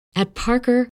At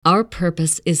Parker, our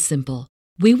purpose is simple.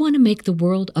 We want to make the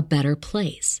world a better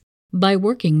place by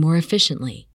working more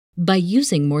efficiently, by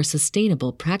using more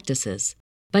sustainable practices,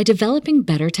 by developing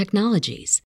better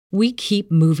technologies. We keep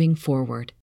moving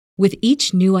forward. With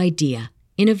each new idea,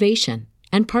 innovation,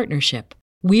 and partnership,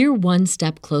 we're one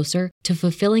step closer to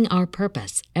fulfilling our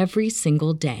purpose every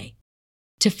single day.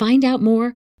 To find out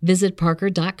more, visit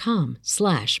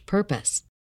parker.com/purpose.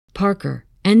 Parker,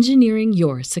 engineering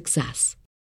your success.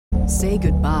 Say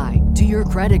goodbye to your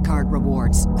credit card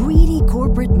rewards. Greedy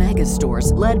corporate mega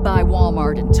stores, led by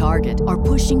Walmart and Target, are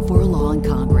pushing for a law in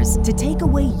Congress to take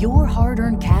away your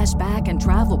hard-earned cash back and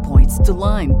travel points to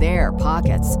line their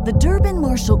pockets. The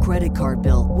Durbin-Marshall credit card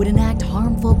bill would enact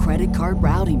harmful credit card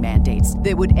routing mandates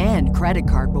that would end credit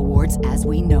card rewards as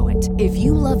we know it. If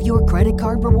you love your credit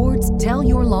card rewards, tell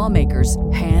your lawmakers,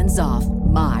 hands off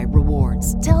my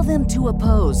rewards. Tell them to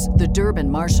oppose the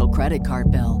Durbin-Marshall credit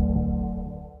card bill.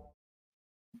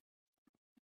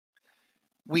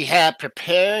 We have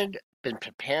been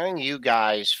preparing you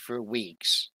guys for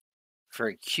weeks for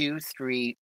a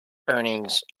Q3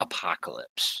 earnings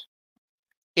apocalypse.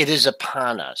 It is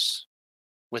upon us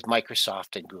with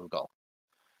Microsoft and Google,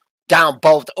 down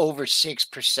both over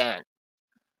 6%.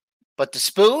 But the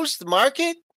SPOOs, the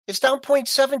market, is down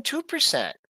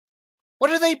 0.72%.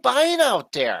 What are they buying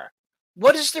out there?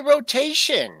 What is the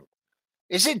rotation?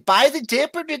 Is it buy the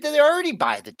dip or did they already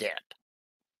buy the dip?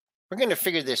 We're going to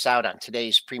figure this out on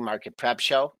today's pre-market prep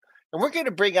show, and we're going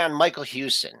to bring on Michael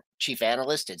Hewson, chief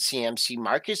analyst at CMC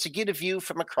Markets, to get a view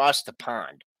from across the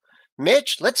pond.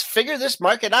 Mitch, let's figure this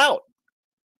market out.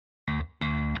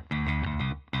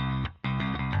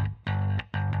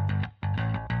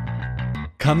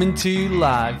 Coming to you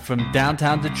live from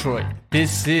downtown Detroit,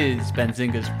 this is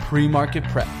Benzinga's Pre-Market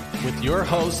Prep with your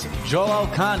host, Joel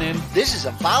Elconin. This is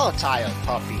a volatile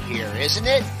puppy here, isn't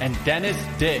it? And Dennis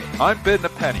Dick. I'm bidding a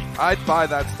penny. I'd buy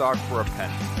that stock for a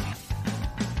penny.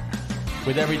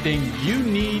 With everything you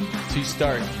need to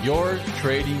start your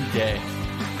trading day.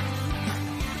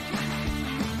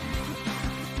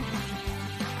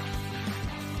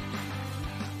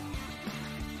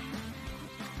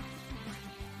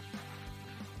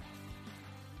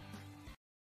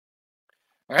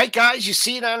 All right, guys, you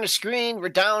see it on the screen. We're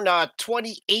down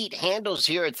 28 handles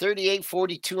here at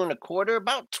 38.42 1/4,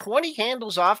 about 20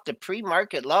 handles off the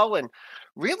pre-market low, and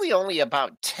really only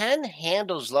about 10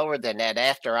 handles lower than that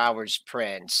after-hours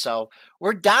print. So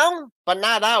we're down, but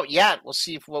not out yet. We'll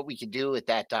see what we can do with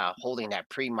that, holding that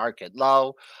pre-market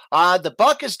low. The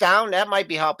buck is down. That might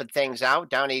be helping things out,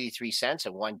 down 83 cents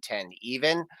at 110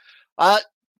 even.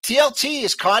 TLT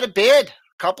has caught a bid.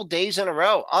 Couple days in a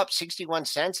row, up 61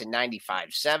 cents at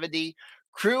 95.70.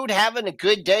 Crude having a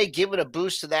good day, giving a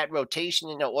boost to that rotation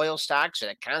in the oil stocks,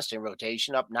 that constant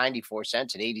rotation, up 94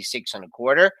 cents at 86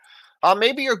 1/4.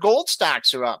 Maybe your gold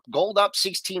stocks are up. Gold up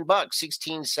 $16,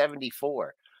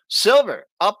 16.74. Silver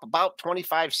up about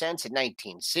 25 cents at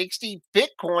 19.60.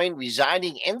 Bitcoin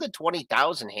residing in the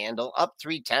 20,000 handle, up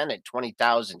 310 at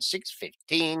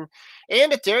 20,615.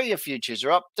 And Ethereum futures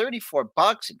are up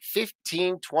 $34 at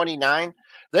 15.29.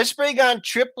 Let's bring on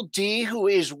Triple D, who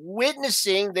is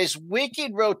witnessing this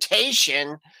wicked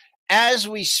rotation as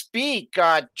we speak.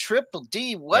 Triple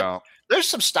D, what? Yeah. There's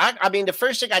some stock. I mean, the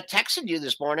first thing I texted you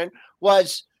this morning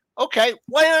was, okay,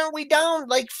 why aren't we down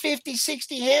like 50,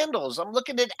 60 handles? I'm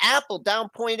looking at Apple down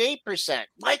 0.8%,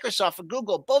 Microsoft and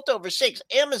Google both over 6,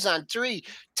 Amazon 3,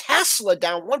 Tesla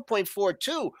down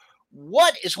 1.42.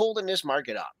 What is holding this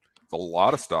market up? A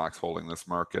lot of stocks holding this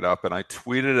market up, and I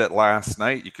tweeted it last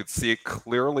night. You could see it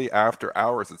clearly after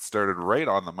hours. It started right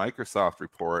on the Microsoft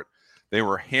report. They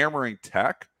were hammering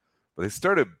tech, but they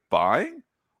started buying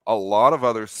a lot of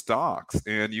other stocks,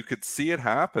 and you could see it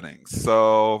happening.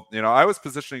 So, I was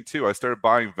positioning too. I started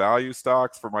buying value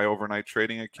stocks for my overnight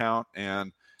trading account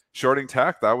and shorting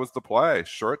tech. That was the play.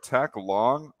 Short tech,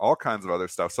 long, all kinds of other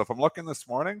stuff. So if I'm looking this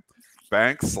morning,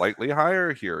 banks slightly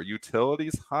higher here,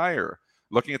 utilities higher,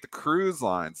 looking at the cruise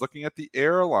lines, looking at the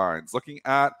airlines, looking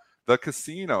at the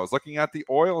casinos, looking at the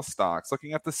oil stocks,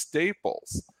 looking at the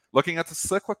staples, looking at the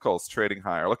cyclicals trading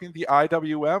higher, looking at the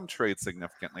IWM trade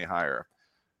significantly higher.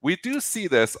 We do see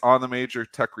this on the major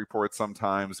tech reports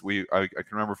sometimes. I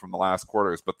can remember from the last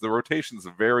quarters, but the rotation is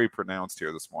very pronounced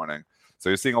here this morning. So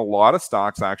you're seeing a lot of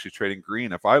stocks actually trading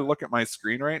green. If I look at my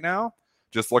screen right now,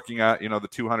 just looking at the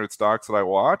 200 stocks that I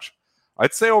watch,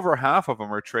 I'd say over half of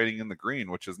them are trading in the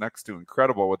green, which is next to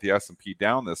incredible with the S&P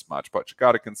down this much. But you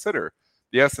got to consider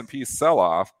the S&P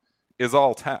sell-off is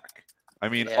all tech. I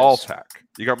mean, all tech.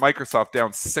 You got Microsoft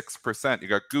down 6%. You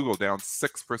got Google down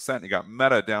 6%. You got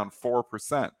Meta down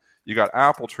 4%. You got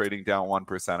Apple trading down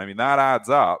 1%. I mean, that adds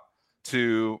up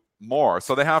to more.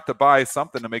 So they have to buy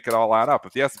something to make it all add up.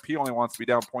 If the S&P only wants to be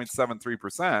down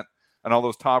 0.73% and all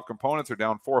those top components are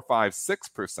down 4, 5,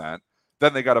 6%,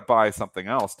 then they got to buy something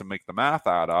else to make the math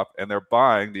add up, and they're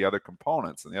buying the other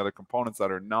components. And the other components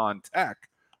that are non-tech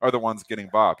are the ones getting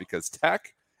bought, because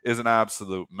tech is an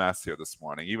absolute mess here this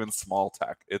morning. Even small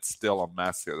tech, it's still a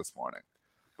mess here this morning.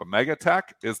 But mega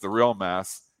tech is the real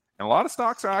mess. And a lot of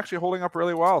stocks are actually holding up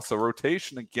really well. So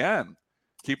rotation again,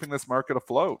 keeping this market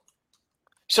afloat.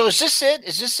 So is this it?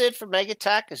 Is this it for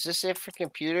megatech? Is this it for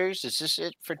computers? Is this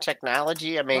it for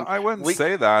technology? I mean, I wouldn't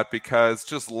say that, because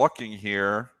just looking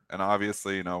here, and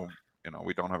obviously,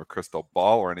 we don't have a crystal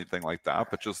ball or anything like that,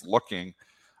 but just looking,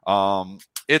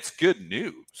 it's good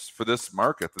news for this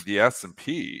market that the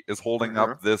S&P is holding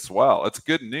up this well. It's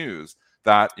good news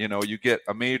that, you get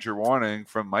a major warning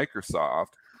from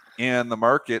Microsoft, and the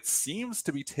market seems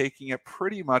to be taking it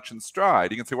pretty much in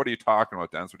stride. You can say, what are you talking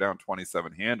about, Dennis? We're down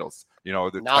 27 handles.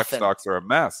 The tech stocks are a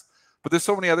mess. But there's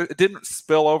so many other, it didn't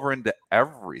spill over into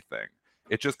everything.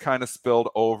 It just kind of spilled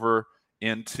over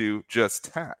into just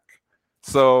tech.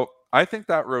 So I think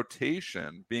that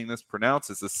rotation being this pronounced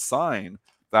is a sign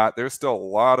that there's still a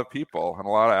lot of people and a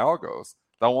lot of algos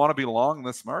that want to be long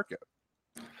this market.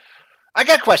 I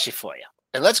got a question for you.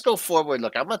 And let's go forward.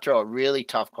 Look, I'm going to throw a really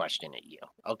tough question at you.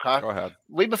 Okay. Go ahead.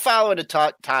 We've been following the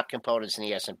top components in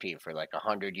the S&P for like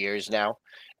 100 years now.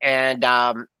 And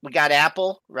we got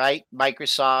Apple, right?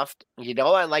 Microsoft.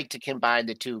 I like to combine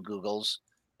the two Googles,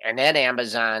 and then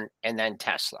Amazon, and then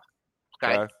Tesla.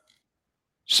 Okay.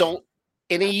 So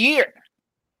in a year,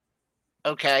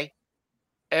 okay,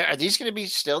 are these going to be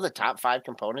still the top 5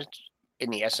 components in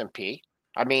the S&P?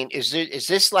 I mean, is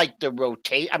this like the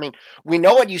rotate? I mean, we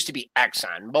know it used to be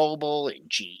ExxonMobil and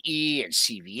GE and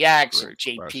CVX and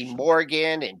JP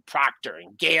Morgan and Procter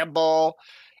and Gamble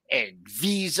and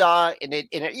Visa, and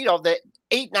the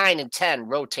 8, 9, and 10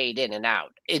 rotate in and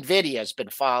out. Nvidia has been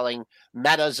falling.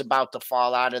 Meta's about to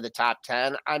fall out of the top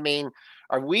 10. I mean,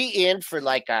 are we in for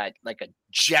like a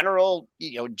general,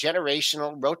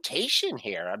 generational rotation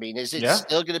here? I mean, is it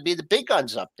still going to be the big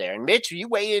guns up there? And Mitch, you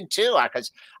weigh in too, because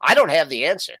I don't have the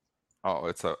answer. Oh,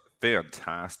 it's a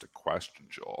fantastic question,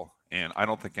 Joel. And I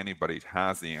don't think anybody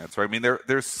has the answer. I mean,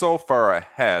 they're so far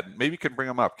ahead. Maybe you can bring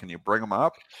them up. Can you bring them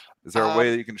up? Is there a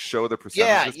way that you can show the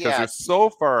percentages? Because they're so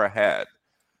far ahead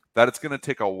that it's going to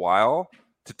take a while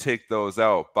to take those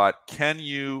out. But can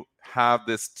you have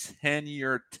this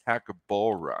 10-year tech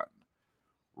bull run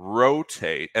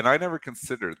rotate, and I never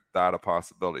considered that a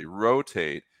possibility,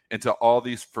 rotate into all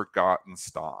these forgotten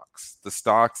stocks, the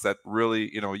stocks that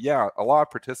really, a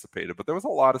lot participated, but there was a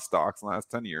lot of stocks in the last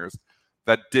 10 years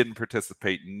that didn't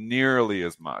participate nearly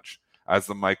as much as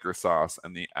the Microsofts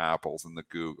and the Apples and the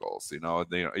Googles.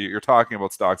 You're talking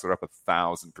about stocks that are up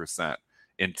 1,000%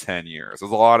 in 10 years.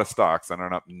 There's a lot of stocks that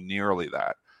aren't up nearly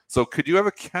that. So could you have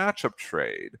a catch-up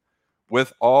trade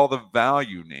with all the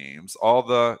value names, all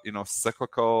the,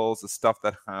 cyclicals, the stuff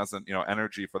that hasn't,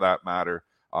 energy for that matter,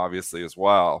 obviously as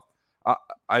well?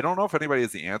 I don't know if anybody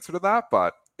has the answer to that,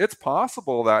 but it's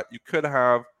possible that you could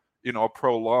have, a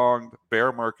prolonged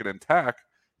bear market in tech,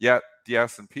 yet the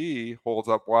S&P holds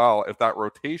up well if that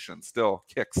rotation still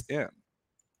kicks in.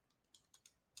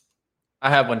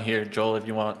 I have one here, Joel, if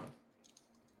you want.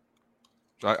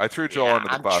 I threw Joel under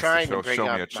the bus to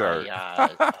show me a chart.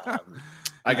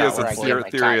 I guess it's your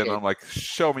theory, and I'm like,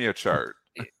 show me a chart.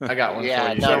 I got one for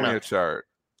you. Show me a chart.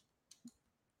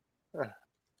 Here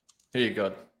you go.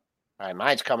 All right,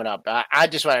 mine's coming up. I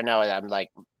just want to know that I'm like,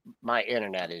 my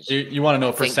internet is. You want to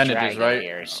know percentages, right?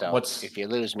 Here, so if you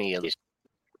lose me, you lose.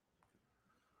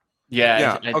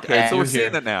 Yeah. Okay. So we're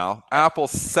seeing it now. Apple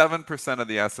 7% of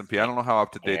the S&P. I don't know how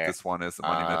up to date this one is. The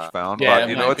Money Mitch found, but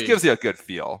it gives you a good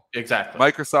feel. Exactly.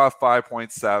 Microsoft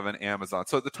 5.7, Amazon.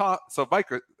 So the top. So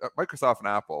Microsoft and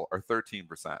Apple are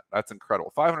 13%. That's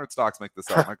incredible. 500 stocks make this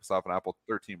up. Microsoft and Apple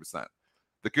 13%.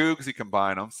 The Googs, you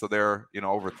combine them, so they're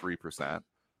over 3%.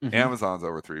 Mm-hmm. Amazon's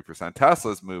over 3%.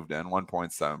 Tesla's moved in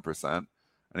 1.7%.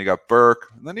 And you got Burke,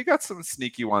 and then you got some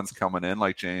sneaky ones coming in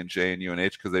like J&J and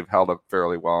UNH because they've held up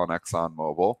fairly well on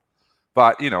ExxonMobil.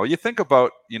 But, you think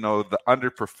about, the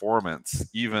underperformance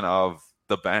even of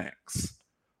the banks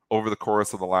over the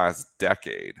course of the last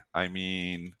decade. I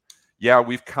mean,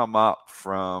 we've come up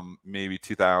from maybe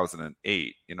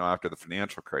 2008, after the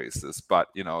financial crisis. But,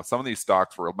 some of these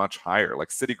stocks were much higher. Like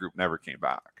Citigroup never came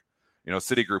back.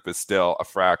 Citigroup is still a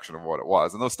fraction of what it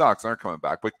was. And those stocks aren't coming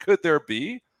back. But could there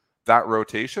be that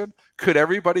rotation? Could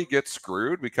everybody get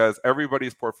screwed because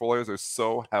everybody's portfolios are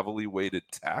so heavily weighted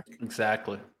tech?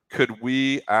 Exactly. could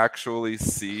we actually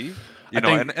see, and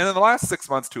in the last 6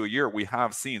 months to a year, we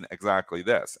have seen exactly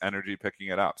this, energy picking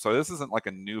it up. So this isn't like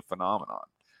a new phenomenon.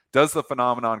 Does the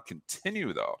phenomenon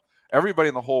continue though? Everybody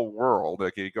in the whole world,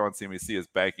 like you go on CNBC, is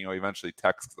banking, eventually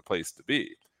tech's the place to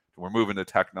be. We're moving to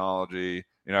technology,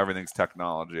 everything's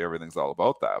technology, everything's all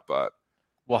about that. But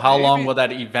how long will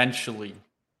that eventually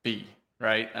be,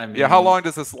 right? I mean, how long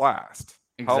does this last?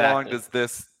 Exactly. How long does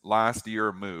this last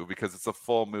year move? Because it's a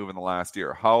full move in the last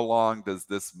year. How long does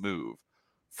this move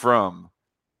from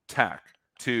tech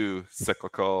to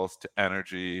cyclicals to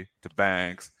energy to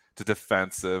banks to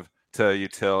defensive to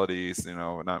utilities?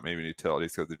 Not maybe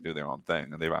utilities because they do their own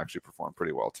thing and they've actually performed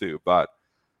pretty well too. But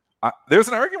there's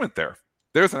an argument there.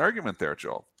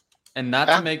 Joel. And not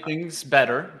to make things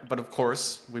better, but of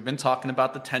course, we've been talking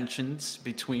about the tensions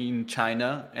between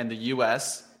China and the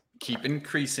U.S. keep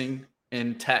increasing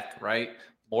in tech, right?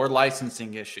 More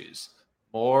licensing issues,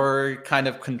 more kind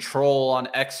of control on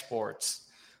exports.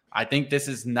 I think this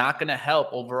is not going to help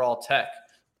overall tech.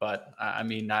 But I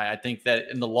mean, I think that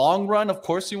in the long run, of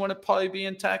course, you want to probably be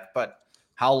in tech, but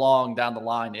how long down the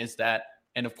line is that?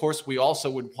 And of course, we also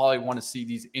would probably want to see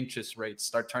these interest rates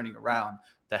start turning around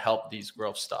to help these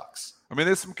growth stocks. I mean,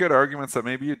 there's some good arguments that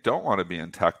maybe you don't want to be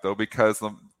in tech, though, because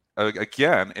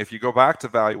again, if you go back to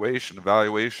valuation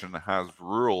has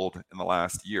ruled in the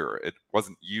last year. It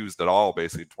wasn't used at all,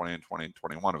 basically, 2020 and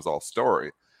 21. It was all story.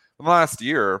 In the last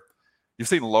year, you've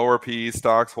seen lower PE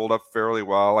stocks hold up fairly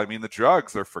well. I mean, the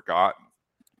drugs are forgotten.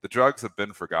 The drugs have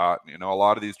been forgotten. A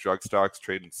lot of these drug stocks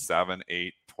trade in 7,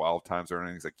 8, 12 times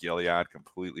earnings, like Gilead,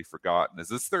 completely forgotten. Is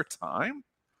this their time?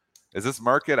 Is this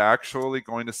market actually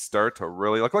going to start to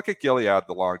really look at Gilead,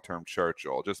 the long-term chart,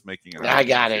 Joel? Just making it. I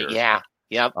got it. Yeah.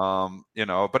 Yep.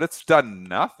 But it's done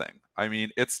nothing. I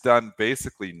mean, it's done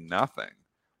basically nothing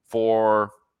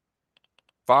for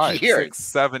 5, 6,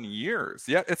 7 years.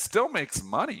 Yet it still makes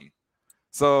money.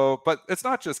 So, but it's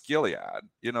not just Gilead.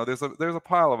 There's a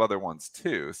pile of other ones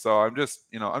too. So I'm just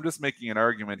making an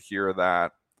argument here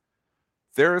that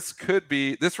could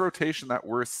be this rotation that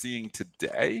we're seeing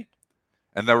today.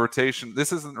 And the rotation,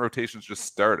 rotations just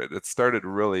started. It started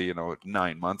really,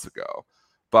 9 months ago.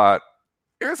 But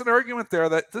there's an argument there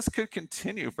that this could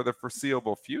continue for the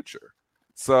foreseeable future.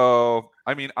 So,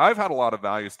 I mean, I've had a lot of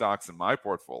value stocks in my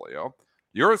portfolio.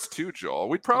 Yours too, Joel.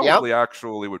 We probably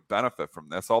actually would benefit from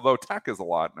this, although tech is a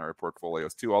lot in our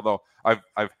portfolios too. Although I've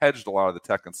hedged a lot of the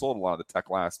tech and sold a lot of the tech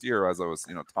last year as I was,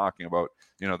 talking about,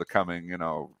 the coming,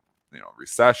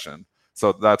 recession.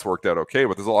 So that's worked out okay.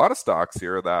 But there's a lot of stocks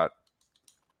here that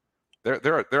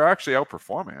they're actually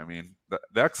outperforming. I mean, the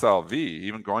XLV,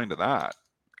 even going to that,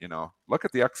 look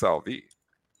at the XLV.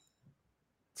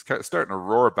 It's starting to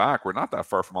roar back. We're not that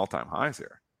far from all-time highs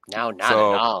here. No, not at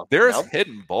all. There's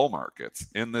hidden bull markets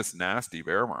in this nasty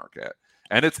bear market.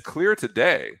 And it's clear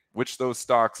today which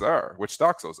stocks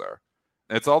those are.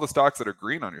 It's all the stocks that are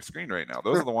green on your screen right now.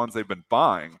 Those are the ones they've been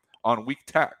buying on weak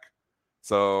tech.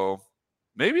 So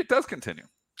maybe it does continue.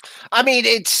 I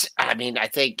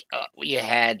think you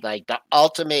had like the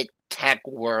ultimate tech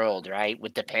world, right?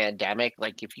 With the pandemic,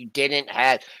 like if you didn't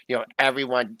have,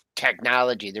 everyone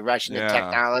technology, the rush into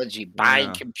technology,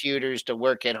 buying computers to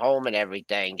work at home and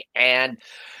everything. And,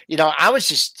 I was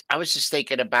just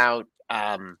thinking about,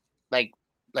 like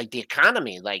the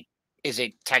economy, like, is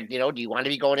it tech, do you want to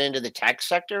be going into the tech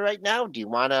sector right now? Do you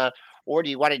want to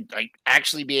like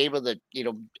actually be able to,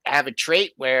 have a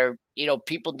trait where,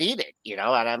 people need it, and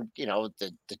I'm,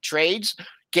 the trades,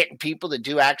 getting people to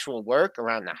do actual work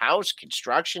around the house,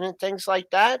 construction and things like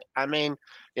that. I mean,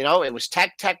 it was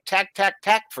tech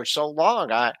for so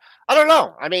long. I don't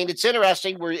know. I mean, it's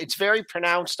interesting it's very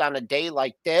pronounced on a day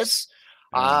like this.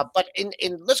 But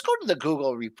let's go to the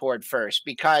Google report first,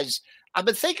 because I've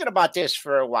been thinking about this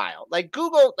for a while. Like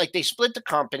Google, like they split the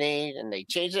company and they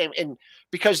changed it, and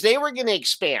because they were going to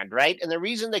expand, right? And the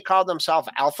reason they called themselves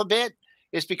Alphabet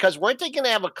is because weren't they going to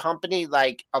have a company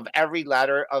like of every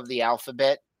letter of the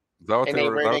alphabet? Is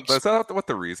that what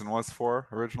the reason was for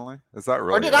originally? Is that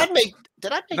really? Or did I make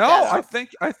that No, up?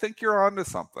 I think you're onto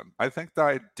something. I think that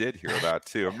I did hear that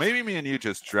too. Maybe me and you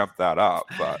just dreamt that up,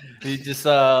 but you just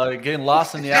getting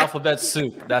lost in the alphabet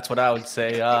soup. That's what I would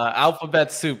say.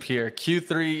 Alphabet soup here.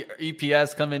 Q3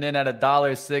 EPS coming in at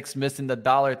 $1.06, missing the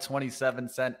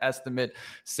 $1.27 estimate.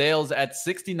 Sales at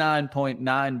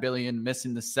 $69.9 billion,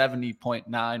 missing the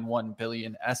 $70.91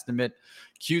 billion estimate.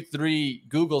 Q3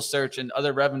 Google search and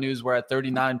other revenues were at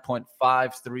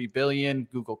 $39.53 billion.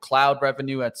 Google Cloud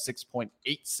revenue at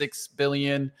 $6.86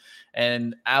 billion.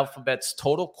 And Alphabet's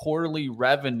total quarterly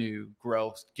revenue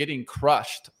growth getting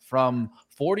crushed from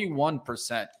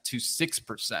 41% to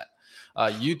 6%.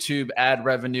 YouTube ad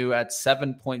revenue at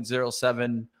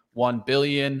 $7.071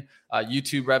 billion.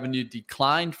 YouTube revenue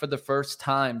declined for the first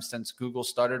time since Google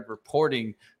started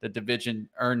reporting the division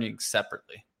earnings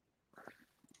separately.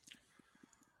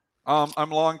 I'm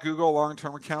long Google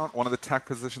long-term account. One of the tech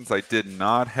positions I did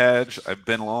not hedge. I've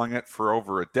been long it for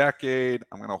over a decade.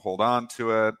 I'm going to hold on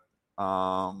to it.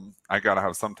 I got to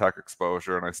have some tech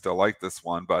exposure, and I still like this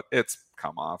one, but it's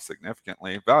come off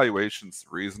significantly. Valuation's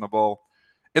reasonable.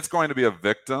 It's going to be a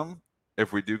victim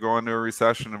if we do go into a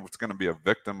recession, and it's going to be a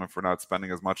victim if we're not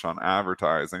spending as much on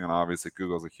advertising, and obviously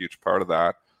Google's a huge part of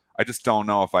that. I just don't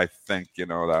know if I think,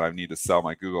 that I need to sell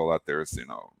my Google, that there's,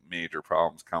 major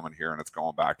problems coming here and it's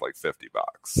going back like $50.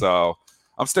 So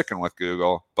I'm sticking with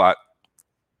Google, but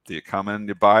do you come in,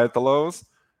 you buy at the lows?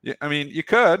 Yeah, I mean, you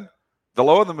could. The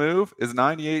low of the move is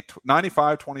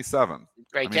 95.27.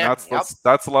 Right, that's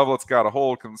the level it's got to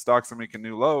hold, because when stocks are making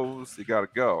new lows, you got to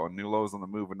go. And new lows on the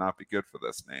move would not be good for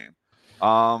this name.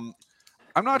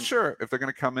 I'm not sure if they're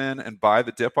going to come in and buy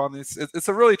the dip on these. It's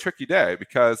a really tricky day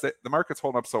because the market's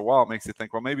holding up so well. It makes you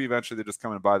think, well, maybe eventually they just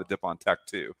come in and buy the dip on tech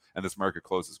too, and this market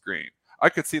closes green. I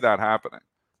could see that happening.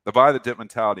 The buy the dip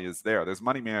mentality is there. There's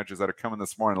money managers that are coming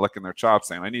this morning licking their chops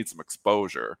saying, I need some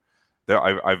exposure.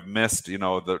 I've missed,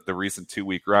 the recent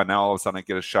 2-week run. Now all of a sudden I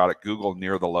get a shot at Google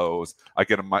near the lows. I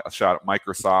get a shot at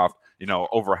Microsoft,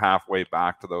 over halfway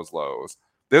back to those lows.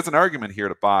 There's an argument here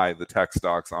to buy the tech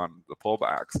stocks on the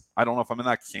pullbacks. I don't know if I'm in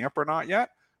that camp or not yet,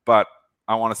 but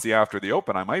I want to see after the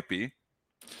open. I might be.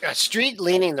 Street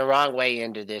leaning the wrong way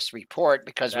into this report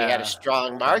because we had a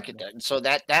strong market. And so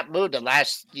that moved the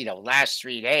last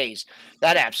 3 days,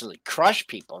 that absolutely crushed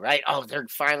people, right? Oh, they're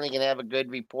finally going to have a good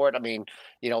report. I mean,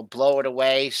 blow it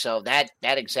away. So that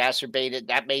exacerbated,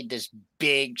 that made this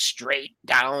big straight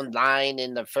down line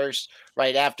in the first,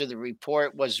 right after the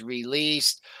report was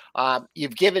released.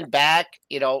 You've given back,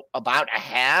 about a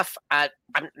half. I'm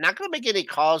not going to make any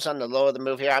calls on the low of the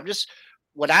move here. I'm just,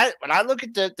 when I look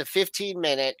at the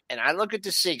 15-minute and I look at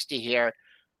the 60 here,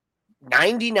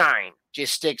 99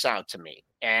 just sticks out to me.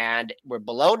 And we're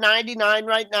below 99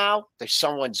 right now. There's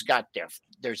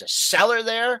a seller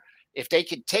there. If they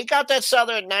could take out that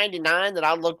seller at 99, then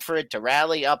I'll look for it to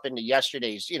rally up into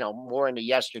yesterday's, more into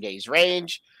yesterday's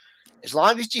range. As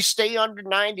long as you stay under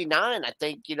 99, I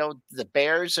think, the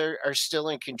bears are still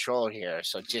in control here.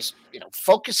 So just,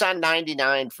 focus on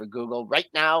 99 for Google. Right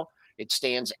now, it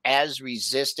stands as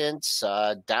resistance,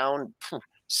 down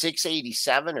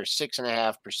 687 or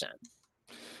 6.5%.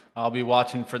 I'll be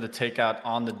watching for the takeout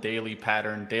on the daily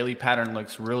pattern. Daily pattern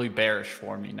looks really bearish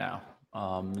for me now.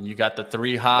 You got the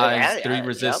 3 highs, 3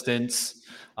 resistance.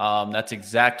 Yep. That's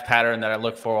exact pattern that I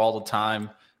look for all the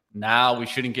time. Now we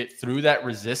shouldn't get through that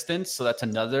resistance. So that's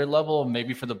another level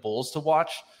maybe for the bulls to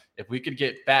watch. If we could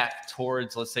get back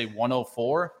towards, let's say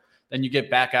 104, then you get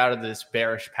back out of this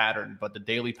bearish pattern. But the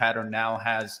daily pattern now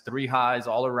has 3 highs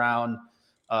all around,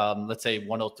 let's say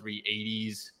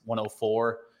 103.80s,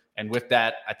 104. And with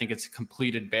that, I think it's a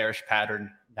completed bearish pattern.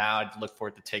 Now I'd look for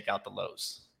it to take out the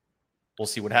lows. We'll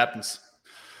see what happens.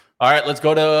 All right, let's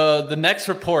go to the next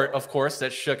report, of course,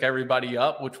 that shook everybody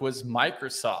up, which was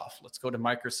Microsoft. Let's go to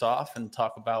Microsoft and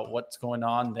talk about what's going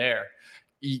on there.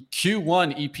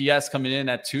 Q1 EPS coming in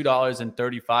at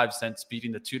 $2.35,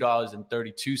 beating the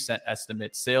 $2.32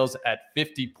 estimate. Sales at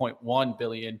 $50.1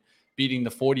 billion, beating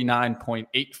the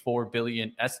 $49.84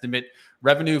 billion estimate.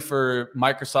 Revenue for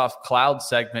Microsoft Cloud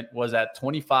segment was at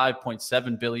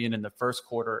 $25.7 billion in the first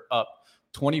quarter, up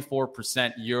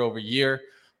 24% year over year.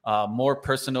 More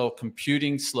personal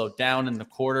computing slowed down in the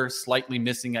quarter, slightly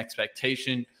missing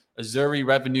expectation. Azure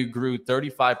revenue grew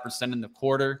 35% in the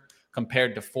quarter,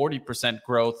 compared to 40%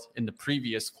 growth in the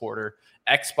previous quarter.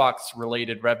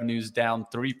 Xbox-related revenues down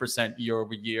 3% year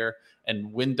over year,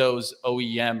 and Windows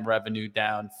OEM revenue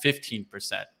down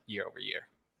 15% year over year.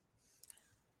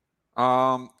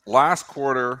 Last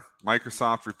quarter,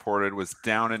 Microsoft reported was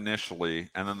down initially,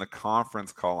 and then the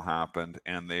conference call happened,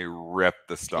 and they ripped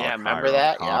the stock higher on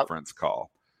the conference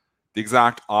call. The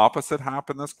exact opposite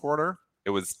happened this quarter. It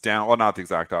was down, well, not the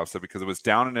exact opposite, because it was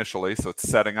down initially, so it's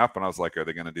setting up, and I was like, are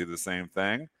they going to do the same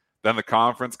thing? Then the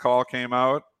conference call came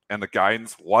out, and the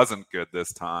guidance wasn't good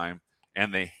this time,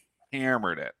 and they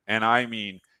hammered it. And I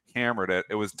mean hammered it.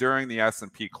 It was during the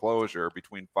S&P closure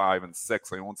between 5 and 6,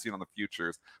 so you won't see it on the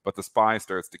futures, but the SPY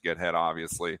starts to get hit,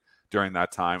 obviously, during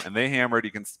that time. And they hammered,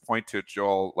 you can point to it,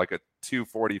 Joel, like a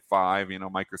 245,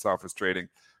 Microsoft was trading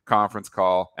conference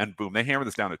call, and boom, they hammered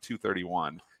this down to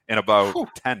 231 in about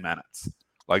 10 minutes.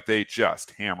 Like, they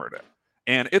just hammered it.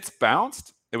 And it's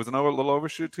bounced. It was a little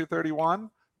overshoot, 231,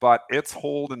 but it's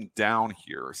holding down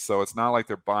here. So it's not like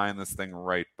they're buying this thing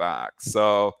right back.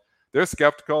 So they're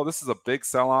skeptical. This is a big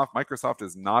sell-off. Microsoft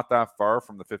is not that far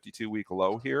from the 52-week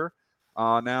low here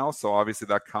now, so obviously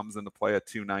that comes into play at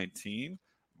 219.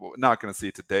 We're not going to see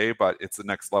it today, but it's the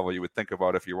next level you would think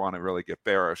about if you want to really get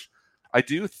bearish. I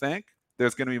do think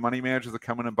there's going to be money managers that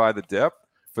come in and buy the dip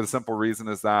for the simple reason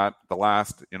is that the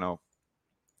last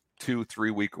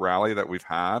 2-3 week rally that we've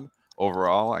had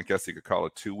overall, I guess you could call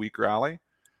it a 2-week rally,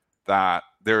 that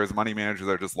there is money managers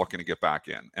that are just looking to get back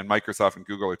in. And Microsoft and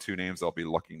Google are two names they'll be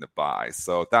looking to buy.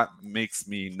 So that makes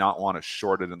me not want to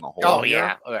short it in the hole. Oh,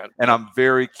 yeah. And I'm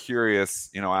very curious,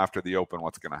 after the open,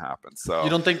 what's going to happen. So you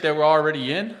don't think they were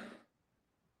already in?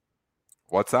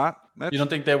 What's that, Mitch? You don't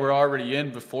think they were already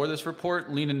in before this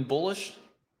report, leaning bullish?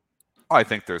 I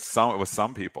think there's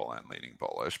some people in leaning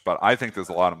bullish, but I think there's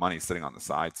a lot of money sitting on the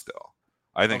side still.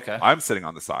 I think I'm sitting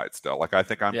on the side still. Like, I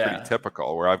think I'm pretty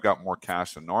typical where I've got more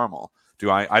cash than normal.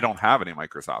 I don't have any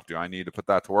Microsoft. Do I need to put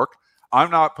that to work?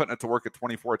 I'm not putting it to work at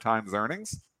 24 times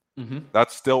earnings. Mm-hmm.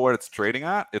 That's still what it's trading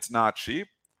at. It's not cheap,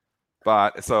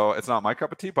 so it's not my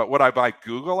cup of tea. But would I buy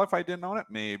Google if I didn't own it?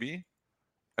 Maybe.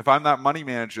 If I'm that money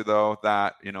manager, though,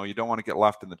 that, you don't want to get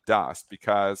left in the dust,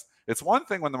 because it's one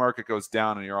thing when the market goes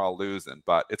down and you're all losing,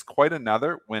 but it's quite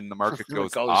another when the market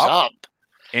goes up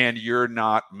and you're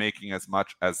not making as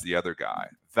much as the other guy.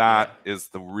 That is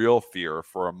the real fear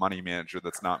for a money manager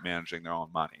that's not managing their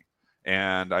own money.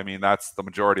 And I mean, that's the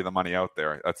majority of the money out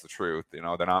there. That's the truth. They're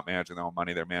not managing their own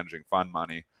money. They're managing fund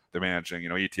money. They're managing,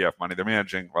 ETF money. They're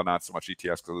managing, well, not so much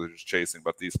ETFs because they're just chasing,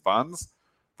 but these funds,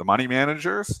 the money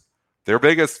managers, their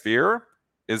biggest fear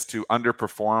is to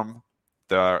underperform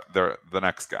the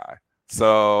next guy.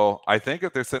 So I think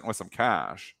if they're sitting with some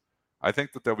cash, I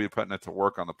think that they'll be putting it to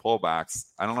work on the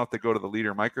pullbacks. I don't know if they go to the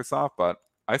leader Microsoft, but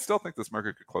I still think this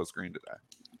market could close green today.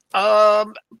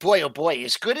 Boy, oh boy,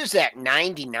 as good as that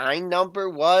 99 number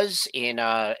was in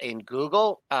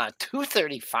Google,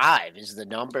 235 is the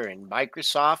number in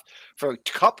Microsoft for a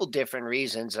couple different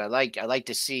reasons. I like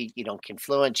to see,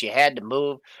 Confluence, you had to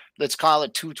move, let's call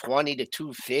it 220 to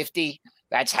 250.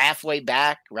 That's halfway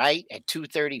back, right, at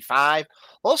 235.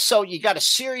 Also, you got a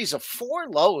series of 4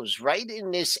 lows right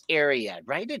in this area,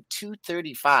 right at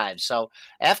 235. So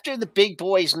after the big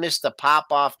boys missed the pop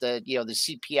off the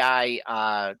CPI,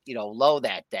 low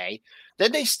that day,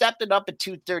 then they stepped it up at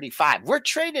 235. We're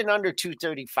trading under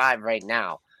 235 right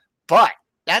now, but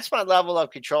that's my level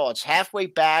of control. It's halfway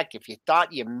back. If you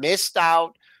thought you missed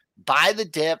out, buy the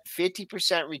dip, 50%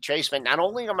 retracement. Not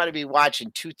only am I going to be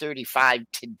watching 235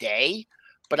 today,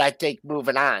 but I think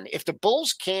moving on, if the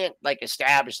bulls can't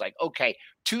establish okay,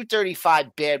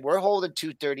 235 bid, we're holding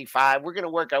 235, we're going to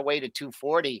work our way to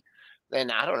 240,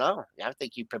 then I don't know. I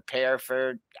think you prepare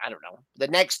for, the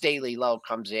next daily low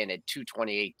comes in at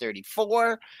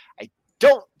 228.34. I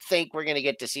don't think we're going to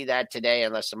get to see that today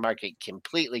unless the market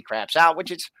completely craps out,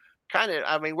 which is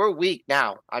we're weak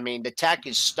now. The tech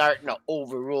is starting to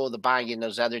overrule the buying in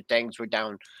those other things. We're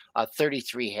down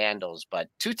 33 handles, but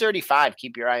 235,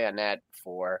 keep your eye on that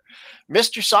for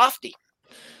Mr. Softy.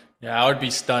 Yeah, I would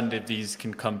be stunned if these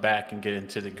can come back and get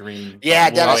into the green. Yeah,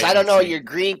 Dennis, I don't know your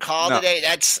green call today.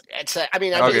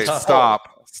 Okay,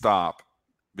 stop.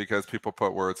 Because people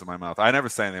put words in my mouth. I never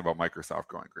say anything about Microsoft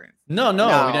going green. No,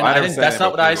 I didn't. That's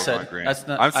not what I said. That's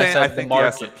not. I'm saying I think the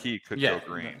S&P could go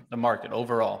green. The market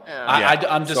overall. Yeah.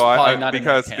 I'm just probably not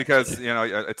because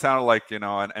it sounded like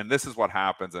and this is what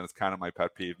happens, and it's kind of my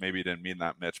pet peeve. Maybe you didn't mean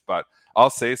that, Mitch, but I'll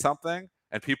say something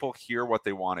and people hear what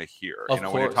they want to hear. When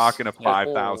you're talking to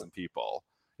 5,000 people,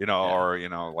 or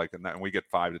and we get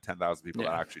 5,000 to 10,000 people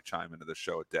that actually chime into the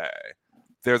show a day.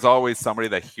 There's always somebody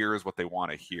that hears what they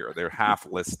want to hear. They're half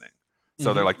listening.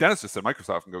 So they're like, Dennis just said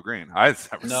Microsoft can go green. No. I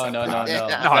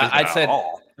said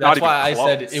that's why I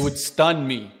said it would stun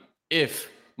me if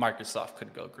Microsoft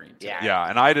could go green today. Yeah,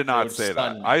 and I did not say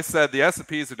that. I said the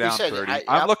S&Ps are down 30.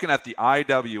 I'm looking at the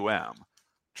IWM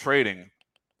trading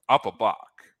up $1.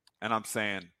 And I'm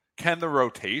saying, can the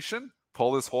rotation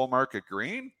pull this whole market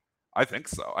green? I think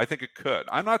so. I think it could.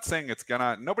 I'm not saying it's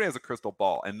gonna. Nobody has a crystal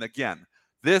ball. And again,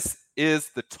 this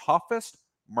is the toughest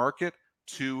market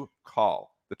to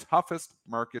call. The toughest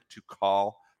market to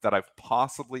call that I've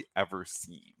possibly ever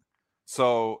seen.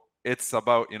 So it's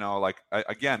about,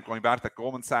 again, going back to that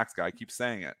Goldman Sachs guy, I keep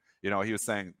saying it. He was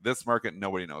saying this market,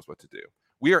 nobody knows what to do.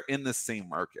 We are in the same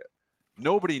market.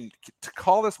 To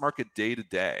call this market day to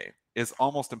day is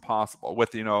almost impossible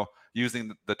with,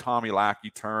 using the Tommy Lackey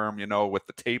term, with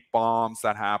the tape bombs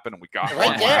that happen. And we got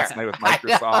one last night with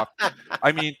Microsoft.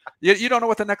 You don't know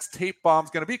what the next tape bomb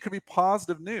is going to be. It could be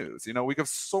positive news. We have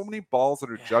so many balls that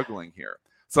are juggling here.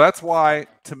 So that's why,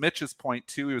 to Mitch's point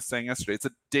too, he was saying yesterday, it's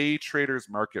a day trader's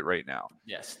market right now.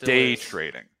 Yes. Day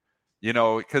trading.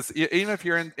 Because even if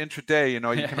you're in intraday,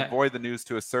 you can avoid the news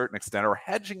to a certain extent, or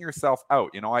hedging yourself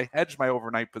out. I hedge my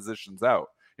overnight positions out.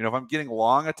 If I'm getting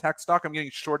long a tech stock, I'm getting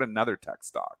short another tech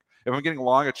stock. If I'm getting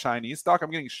long a Chinese stock,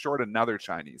 I'm getting short another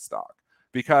Chinese stock,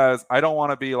 because I don't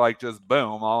want to be like just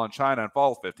boom, all in China and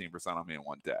falls 15% on me in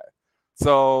one day.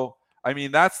 So,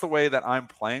 that's the way that I'm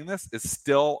playing this, is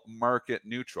still market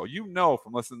neutral.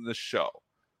 From listening to this show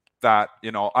that,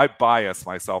 I bias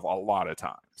myself a lot of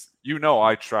times.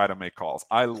 I try to make calls.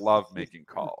 I love making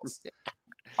calls.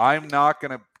 I'm not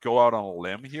going to go out on a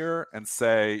limb here and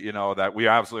say, that we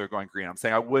absolutely are going green. I'm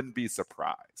saying I wouldn't be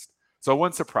surprised. So it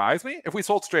wouldn't surprise me if we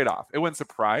sold straight off. It wouldn't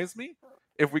surprise me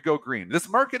if we go green. This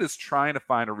market is trying to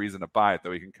find a reason to buy it,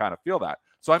 though. You can kind of feel that.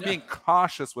 So I'm being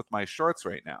cautious with my shorts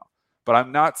right now. But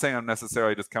I'm not saying I'm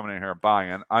necessarily just coming in here and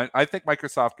buying. And I think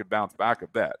Microsoft could bounce back a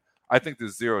bit. I think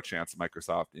there's zero chance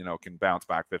Microsoft, can bounce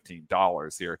back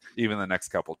 $15 here, even in the next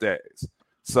couple days.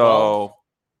 So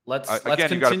let's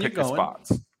again, you got to pick your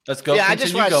spots. Let's go. Yeah, I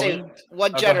just want to say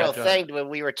one general thing. When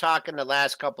we were talking the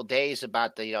last couple of days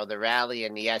about the rally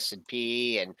in the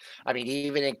S&P, and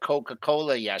even in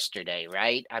Coca-Cola yesterday,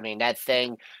 right? That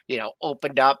thing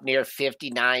opened up near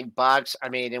 $59.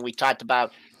 And we talked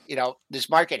about this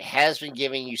market has been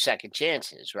giving you second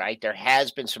chances, right? There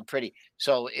has been some pretty.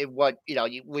 So what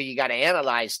you got to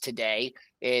analyze today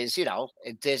is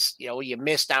this you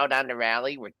missed out on the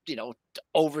rally. We're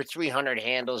over 300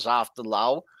 handles off the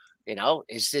low.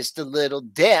 Is this the little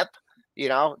dip?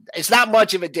 It's not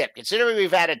much of a dip considering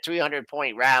we've had a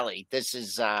 300-point rally. This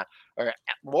is or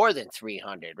more than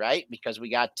 300, right? Because we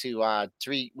got to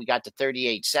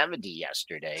 3870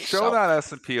 yesterday. Show that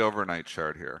S&P overnight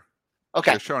chart here.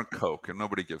 Okay. They're showing Coke, and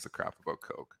nobody gives a crap about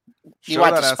Coke. You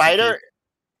want the spider?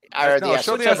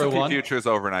 Show the S&P futures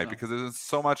overnight, because there's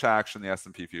so much action in the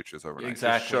S&P futures overnight.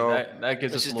 Exactly. That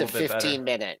gives us a little bit better. This is the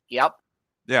 15-minute. Yep.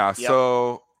 Yeah. Yep.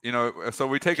 So so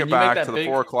we take it back to the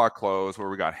 4 o'clock close, where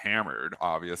we got hammered,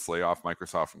 obviously, off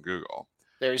Microsoft and Google.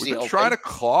 We've been trying to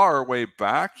claw our way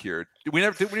back here. We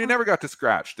never got to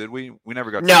scratch, did we? We never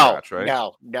got to scratch, right?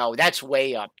 No. That's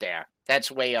way up there.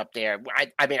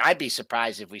 I'd be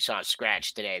surprised if we saw a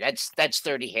scratch today. That's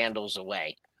 30 handles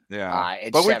away. Yeah,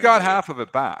 but we've got half of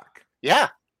it back. Yeah.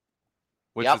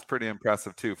 Which is pretty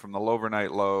impressive, too, from the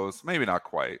overnight lows. Maybe not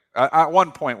quite. At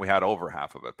one point, we had over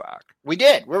half of it back. We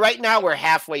did. We're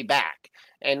halfway back.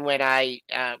 And when I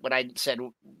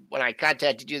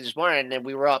contacted you this morning, and then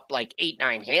we were up like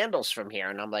 8-9 handles from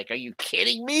here, and I'm like, are you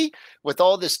kidding me? With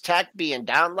all this tech being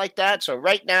down like that? So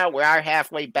right now we are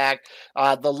halfway back.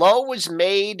 The low was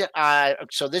made.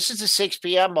 So this is a 6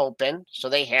 p.m. open. So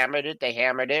they hammered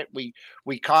it.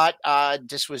 We caught.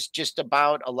 This was just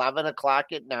about 11 o'clock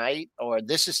at night, or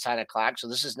this is 10 o'clock. So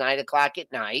this is 9 o'clock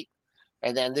at night.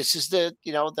 And then this is the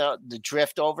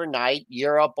drift overnight.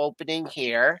 Europe opening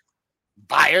here.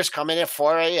 Buyers coming at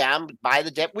 4 a.m. buy the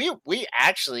dip. We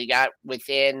actually got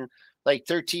within like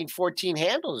 13, 14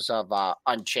 handles of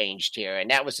unchanged here, and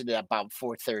that was at about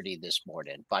 4:30 this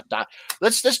morning. But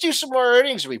let's do some more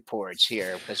earnings reports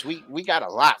here, because we got a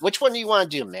lot. Which one do you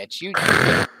want to do, Mitch? You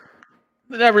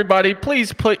Everybody,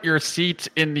 please put your seats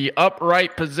in the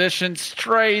upright position,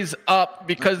 strays up,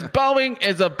 because Boeing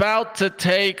is about to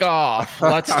take off.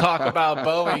 Let's talk about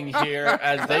Boeing here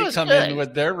as they come in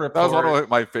with their report. That was one of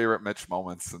my favorite Mitch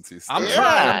moments since he's I'm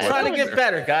trying to get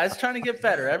better, guys. Trying to get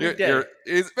better every day.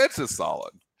 Mitch is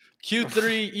solid.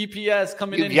 Q3 EPS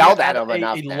coming in yelled at a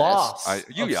loss of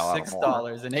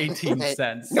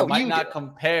 $6.18. No, might not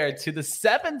compare to the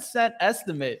 7-cent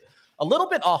estimate. A little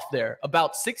bit off there,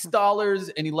 about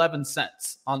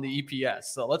 $6.11 on the EPS.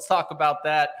 So let's talk about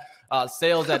that.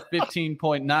 Sales at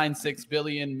 $15.96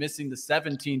 billion, missing the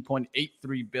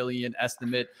 $17.83 billion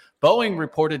estimate. Boeing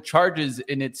reported charges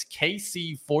in its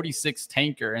KC-46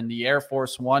 tanker and the Air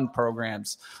Force One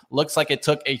programs. Looks like it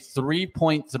took a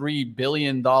 $3.3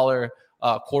 billion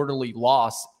quarterly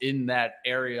loss in that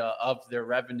area of their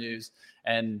revenues,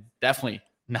 and definitely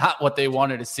not what they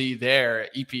wanted to see there.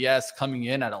 EPS coming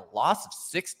in at a loss of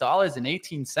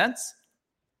 $6.18,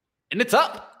 and it's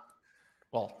up.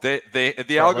 Well, the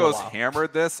algos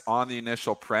hammered this on the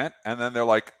initial print, and then they're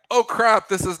like, "Oh crap,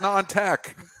 this is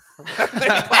non-tech.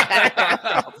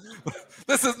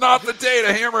 This is not the day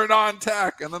to hammer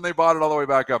non-tech." And then they bought it all the way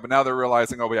back up, and now they're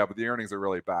realizing, "Oh yeah, but the earnings are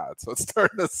really bad." So it's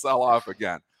starting to sell off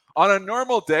again. On a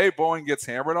normal day, Boeing gets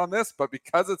hammered on this, but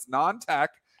because it's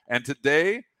non-tech, and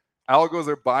today algos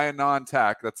are buying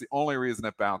non-tech, that's the only reason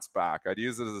it bounced back. I'd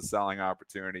use it as a selling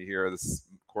opportunity here. This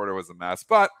quarter was a mess.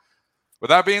 But with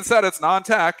that being said, it's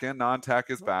non-tech, and non-tech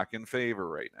is back in favor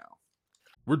right now.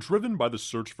 We're driven by the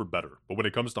search for better, but when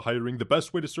it comes to hiring, the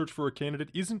best way to search for a candidate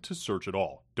isn't to search at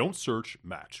all. Don't search,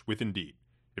 match with Indeed.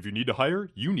 If you need to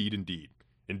hire, you need Indeed.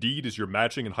 Indeed is your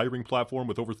matching and hiring platform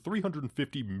with over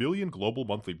 350 million global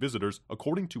monthly visitors,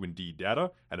 according to Indeed data,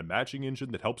 and a matching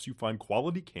engine that helps you find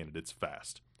quality candidates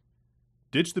fast.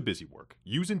 Ditch the busy work.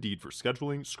 Use Indeed for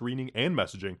scheduling, screening, and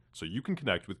messaging so you can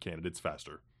connect with candidates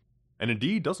faster. And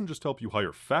Indeed doesn't just help you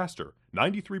hire faster.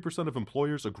 93% of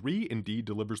employers agree Indeed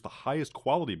delivers the highest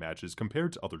quality matches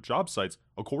compared to other job sites,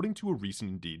 according to a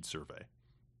recent Indeed survey.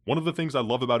 One of the things I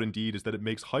love about Indeed is that it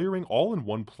makes hiring all in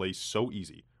one place so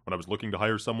easy. When I was looking to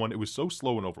hire someone, it was so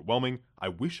slow and overwhelming, I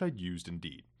wish I'd used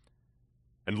Indeed.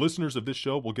 And listeners of this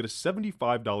show will get a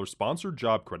 $75 sponsored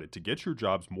job credit to get your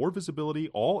jobs more visibility,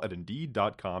 all at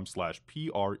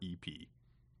Indeed.com/PREP.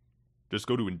 Just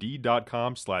go to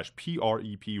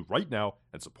Indeed.com/PREP right now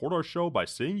and support our show by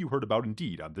saying you heard about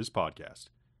Indeed on this podcast.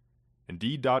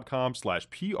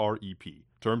 Indeed.com/PREP.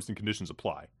 Terms and conditions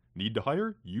apply. Need to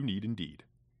hire? You need Indeed.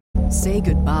 Say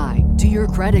goodbye to your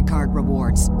credit card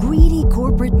rewards. Greedy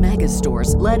corporate mega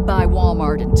stores, led by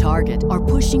Walmart and Target, are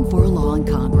pushing for a law in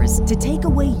Congress to take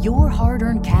away your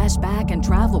hard-earned cash back and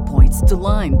travel points to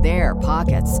line their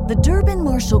pockets. The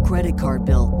Durbin-Marshall credit card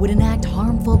bill would enact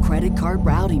harmful credit card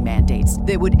routing mandates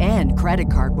that would end credit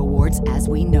card rewards as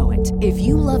we know it. If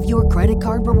you love your credit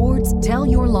card rewards, tell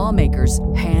your lawmakers,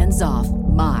 hands off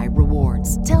my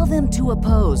rewards. Tell them to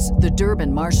oppose the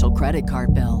Durbin-Marshall credit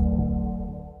card bill.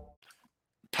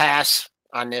 Pass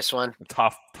on this one.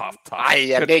 Tough.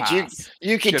 I bet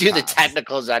you can do the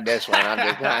technicals on this one.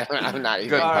 I'm not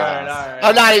even. All right.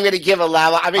 I'm not even going to give a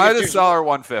level. I mean, I just seller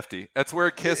 150. That's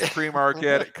where KISS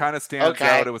pre-market. It kind of stands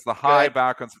out. It was the high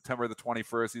back on September the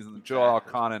 21st using the Joel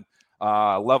Elconin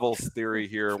levels theory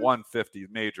here. 150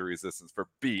 major resistance for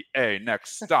BA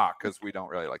next stock because we don't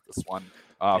really like this one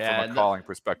from a calling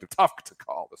perspective. Tough to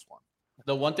call this one.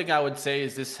 The one thing I would say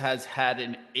is this has had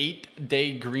an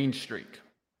 8-day green streak.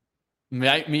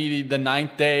 Might be the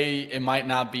 9th day, it might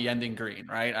not be ending green,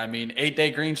 right? I mean,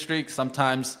 8-day green streak,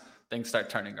 sometimes things start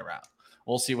turning around.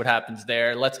 We'll see what happens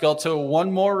there. Let's go to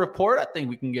one more report. I think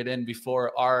we can get in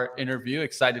before our interview.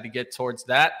 Excited to get towards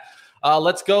that.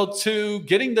 Let's go to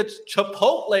getting the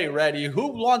Chipotle ready. Who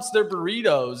wants their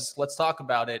burritos? Let's talk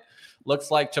about it. Looks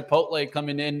like Chipotle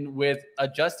coming in with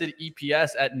adjusted EPS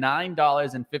at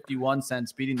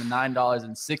 $9.51, beating the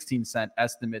 $9.16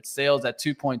 estimate. Sales at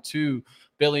 $2.2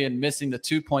 billion, missing the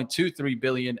 $2.23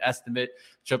 billion estimate.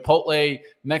 Chipotle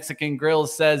Mexican Grill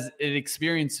says it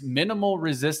experienced minimal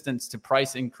resistance to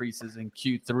price increases in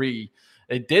Q3.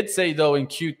 It did say, though, in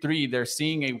Q3, they're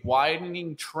seeing a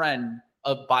widening trend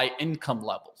by income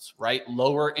levels, right?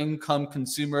 Lower income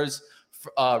consumers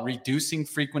reducing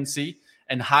frequency,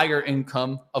 and higher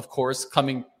income, of course,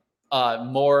 coming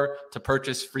more to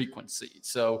purchase frequency.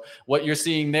 So what you're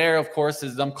seeing there, of course,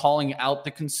 is them calling out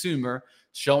the consumer,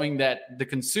 showing that the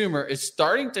consumer is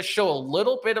starting to show a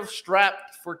little bit of strap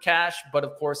for cash, but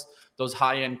of course, those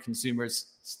high-end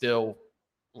consumers still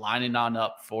lining on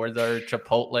up for their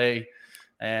Chipotle,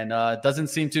 and it doesn't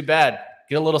seem too bad.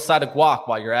 Get a little side of guac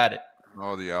while you're at it.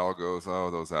 Oh, the algos.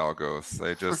 Oh, those algos.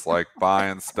 They just like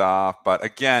buying stuff. But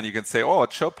again, you can say, oh,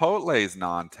 Chipotle is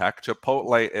non-tech.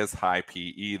 Chipotle is high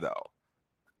PE, though.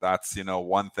 That's,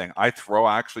 one thing. I throw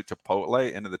actually Chipotle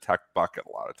into the tech bucket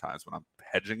a lot of times when I'm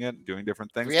hedging it and doing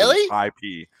different things. Really? It's high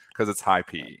PE. Because it's high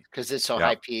PE. Because it's so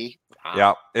high PE. Wow.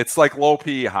 Yeah. It's like low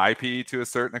PE, high PE to a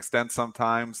certain extent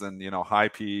sometimes. And, high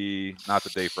PE, not the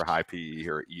day for high PE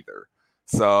here either.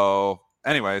 So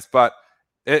anyways, but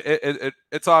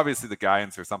it's obviously the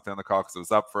guidance or something on the call because it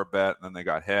was up for a bit and then they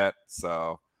got hit.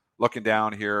 So looking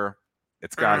down here,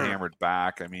 it's got hammered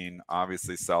back. I mean,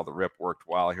 obviously sell the rip worked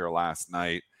well here last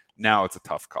night. Now it's a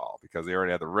tough call because they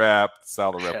already had the rip.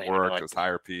 Sell the rip worked. It was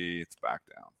higher PE. It's back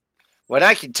down. What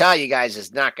I can tell you guys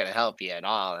is not going to help you at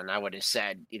all. And I would have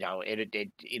said,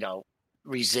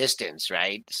 resistance,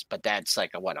 right? But that's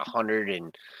like 100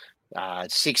 and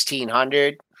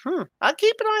 1600. I'll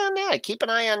keep an eye on that. Keep an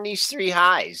eye on these three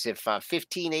highs. If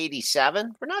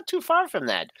 1587, we're not too far from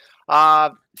that.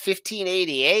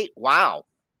 1588, wow.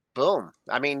 Boom.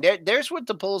 I mean, there's what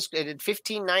the Bulls did at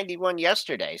 1591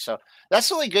 yesterday. So that's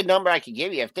the only good number I can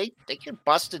give you. If they get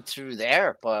busted through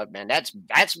there, but man,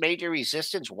 that's major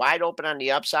resistance, wide open on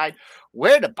the upside.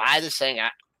 Where to buy this thing? I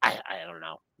don't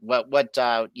know. What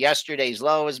yesterday's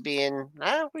low is being,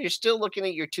 you're still looking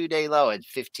at your 2-day low at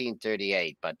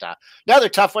 1538. But another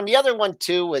tough one. The other one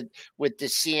too with the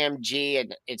CMG,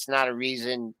 and it's not a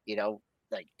reason,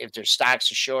 like if their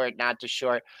stocks are short, not too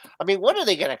short. I mean, when are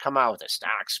they going to come out with a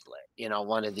stock split?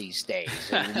 One of these days.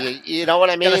 And you know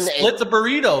what I mean? Split the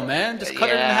burrito, man. Just cut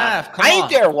it in half. Come I on. ate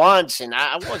there once, and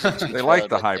I wasn't too. They like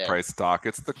the high price stock.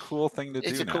 It's the cool thing to do.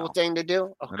 It's a now. cool thing to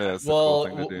do. Okay. It is. Well,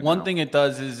 cool thing to do one now. thing it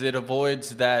does is it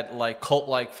avoids that like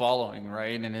cult-like following,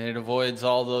 right? And it avoids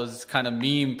all those kind of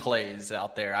meme plays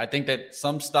out there. I think that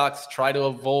some stocks try to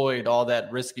avoid all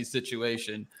that risky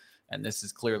situation, and this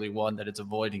is clearly one that it's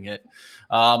avoiding it.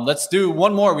 Let's do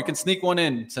one more. We can sneak one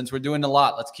in since we're doing a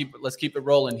lot. Let's keep it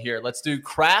rolling here. Let's do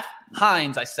Kraft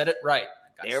Heinz. I said it right.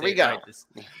 There we go.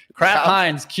 Right. Kraft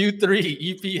Heinz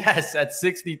Q3 EPS at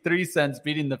 63 cents,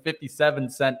 beating the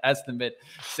 57-cent estimate.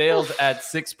 Sales at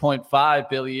 6.5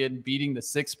 billion, beating the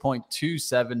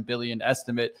 6.27 billion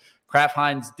estimate. Kraft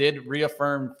Heinz did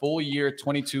reaffirm full year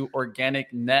 22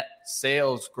 organic net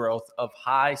sales growth of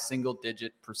high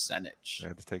single-digit percentage. I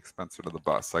had to take Spencer to the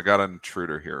bus. I got an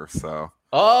intruder here, so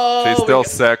she's she's still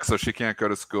sick, so she can't go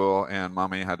to school, and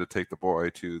Mommy had to take the boy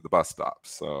to the bus stop.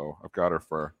 So I've got her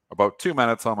for about 2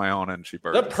 minutes on my own, and she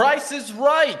burns. The price is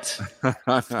right. Come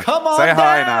on, say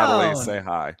hi, down. Natalie. Say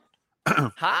hi.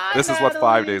 Hi, this Natalie. is what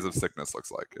 5 days of sickness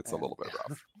looks like. It's a little bit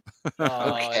rough.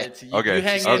 Okay. You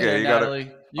hang in there,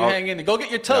 Natalie. Hang in there. Go get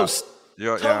your toast.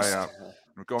 Yeah.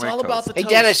 Go it's make all toast. about the Hey,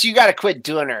 toast. Dennis, you got to quit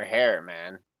doing her hair,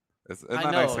 man. Isn't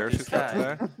that nice hair she's got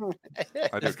today?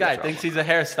 This guy thinks he's a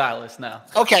hairstylist now.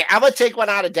 Okay, I'm gonna take one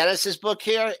out of Dennis's book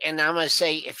here, and I'm gonna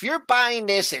say if you're buying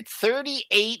this at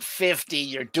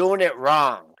 $38.50, you're doing it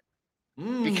wrong.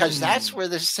 Because that's where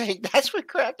this thing,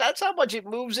 that's how much it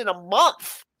moves in a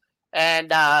month.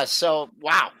 And so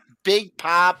wow, big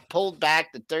pop, pulled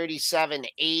back to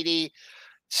 $37.80.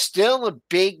 Still a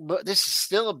big. This is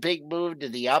still a big move to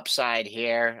the upside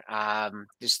here.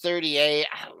 This 38.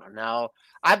 I don't know.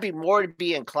 I'd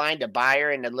be inclined to buy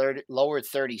her in the lower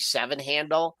 37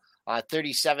 handle.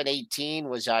 37.18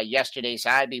 was yesterday's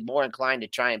high. I'd be more inclined to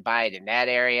try and buy it in that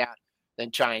area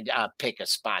than trying to pick a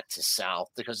spot to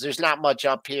sell because there's not much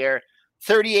up here.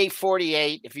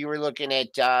 38.48. If you were looking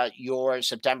at your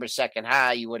September 2nd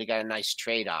high, you would have got a nice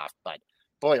trade off. But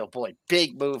boy, oh boy,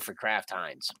 big move for Kraft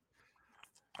Heinz.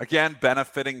 Again,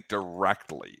 benefiting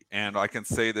directly. And I can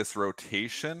say this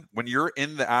rotation, when you're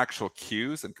in the actual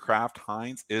queues, and Kraft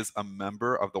Heinz is a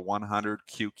member of the 100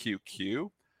 QQQ,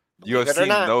 you have seen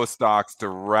those stocks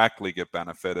directly get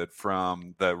benefited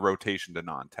from the rotation to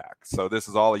non-tech. So this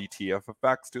is all ETF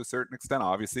effects to a certain extent.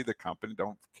 Obviously, the company,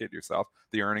 don't kid yourself,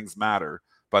 the earnings matter.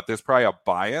 But there's probably a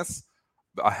bias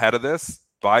ahead of this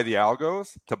by the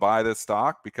algos to buy this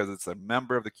stock because it's a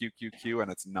member of the QQQ and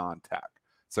it's non-tech.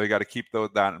 So you got to keep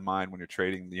that in mind when you're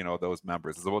trading, those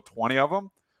members. There's about 20 of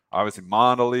them. Obviously,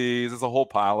 Mondelez, there's a whole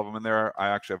pile of them in there. I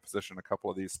actually have positioned a couple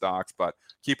of these stocks, but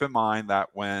keep in mind that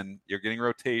when you're getting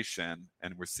rotation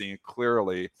and we're seeing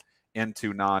clearly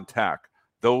into non-tech,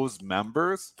 those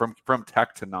members from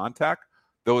tech to non-tech,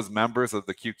 those members of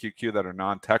the QQQ that are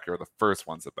non-tech are the first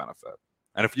ones that benefit.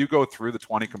 And if you go through the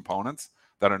 20 components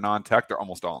that are non-tech, they're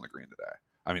almost all in the green today.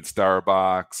 I mean,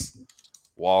 Starbucks,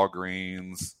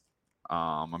 Walgreens,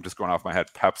 I'm just going off my head.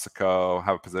 PepsiCo,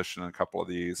 have a position in a couple of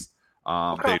these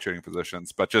day trading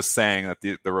positions, but just saying that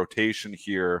the rotation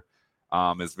here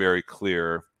is very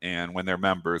clear. And when they're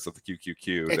members of the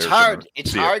QQQ, it's hard.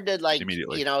 It's hard to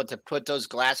immediately. To put those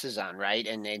glasses on, right?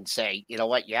 And say, you know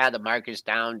what? Yeah, the market's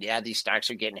down. Yeah, these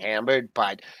stocks are getting hammered.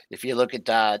 But if you look at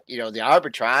the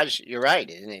arbitrage, you're right.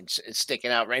 And it's sticking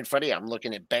out right in front of you. I'm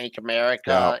looking at Bank of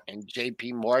America and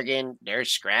JP Morgan. They're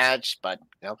scratched, but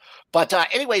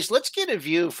anyways, let's get a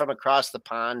view from across the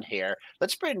pond here.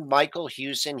 Let's bring Michael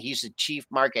Hewson. He's the chief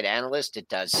market analyst at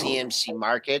CMC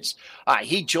Markets.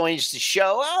 He joins the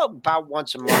show about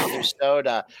once a month or so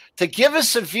to give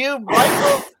us a view.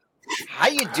 Michael, how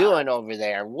you doing over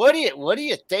there? What do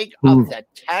you think of the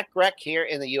tech wreck here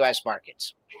in the U.S.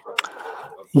 markets?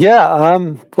 Yeah,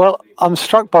 well, I'm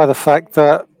struck by the fact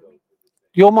that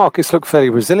your markets look fairly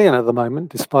resilient at the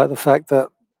moment, despite the fact that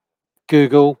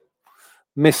Google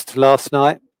missed last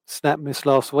night, Snap missed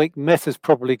last week. Meta's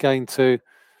probably going to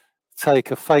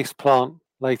take a face plant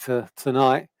later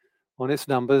tonight on its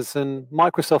numbers, and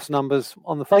Microsoft's numbers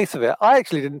on the face of it, I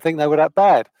actually didn't think they were that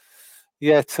bad.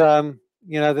 Yet,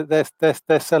 that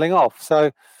they're selling off.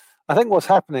 So I think what's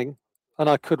happening, and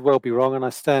I could well be wrong, and I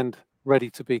stand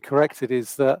ready to be corrected,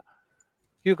 is that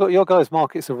your guys'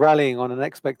 markets are rallying on an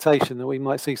expectation that we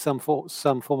might see some form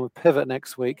of pivot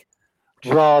next week,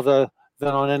 rather than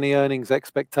on any earnings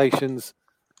expectations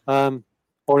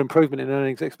or improvement in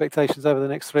earnings expectations over the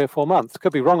next 3 or 4 months.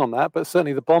 Could be wrong on that, but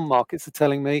certainly the bond markets are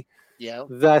telling me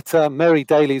that Mary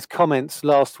Daly's comments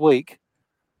last week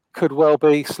could well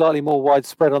be slightly more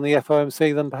widespread on the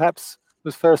FOMC than perhaps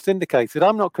was first indicated.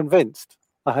 I'm not convinced.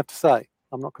 I have to say,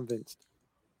 I'm not convinced.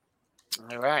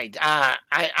 All right.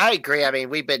 I agree. I mean,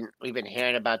 we've been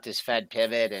hearing about this Fed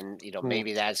pivot, and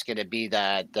maybe that's going to be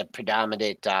the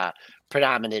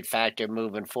predominant factor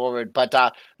moving forward. But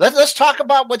let's talk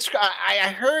about what's.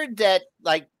 I heard that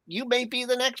like you may be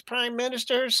the next prime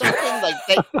minister or something.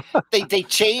 Like they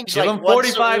changed. Give like them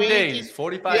 45 days.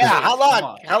 45 days. Yeah. How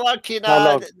long? How long can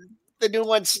the new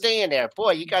one stay in there?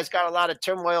 Boy, you guys got a lot of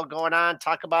turmoil going on.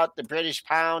 Talk about the British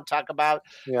pound. Talk about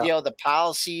the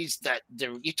policies that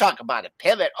you talk about a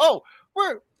pivot. Oh,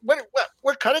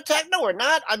 we're cutting tech. No, we're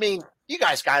not. I mean, you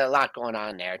guys got a lot going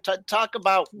on there. Talk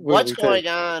about what's going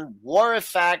on, war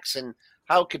effects, and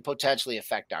how it could potentially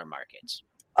affect our markets.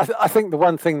 I think the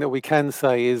one thing that we can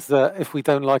say is that if we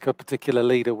don't like a particular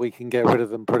leader, we can get rid of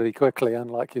them pretty quickly,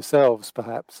 unlike yourselves,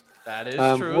 perhaps. That is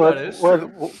true. That is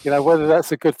true. Whether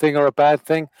that's a good thing or a bad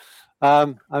thing,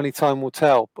 only time will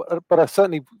tell. But I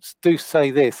certainly do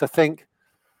say this. I think,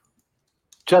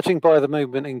 judging by the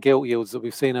movement in gilt yields that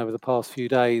we've seen over the past few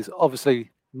days,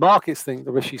 obviously markets think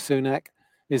that Rishi Sunak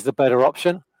is the better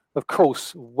option. Of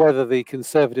course, whether the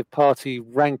Conservative Party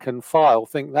rank and file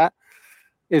think that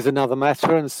is another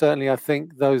matter, and certainly I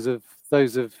think those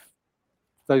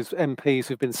MPs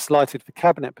who've been slighted for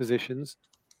cabinet positions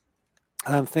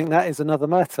think that is another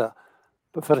matter.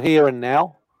 But for here and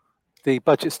now, the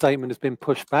budget statement has been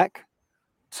pushed back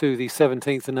to the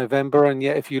 17th of November, and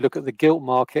yet if you look at the gilt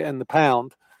market and the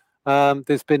pound,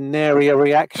 there's been nary a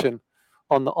reaction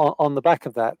on the back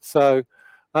of that. So,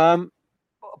 but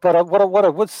what I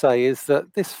would say is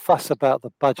that this fuss about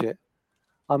the budget,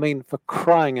 I mean, for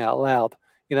crying out loud,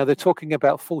 they're talking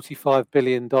about £45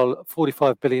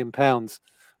 billion pounds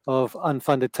of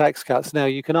unfunded tax cuts. Now,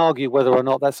 you can argue whether or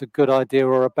not that's a good idea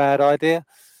or a bad idea.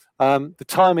 The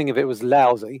timing of it was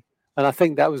lousy, and I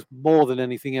think that was more than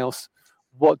anything else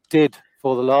what did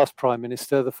for the last Prime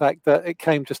Minister, the fact that it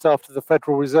came just after the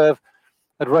Federal Reserve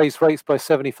had raised rates by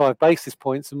 75 basis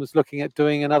points and was looking at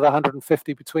doing another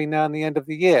 150 between now and the end of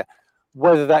the year.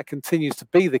 Whether that continues to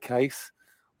be the case,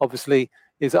 obviously,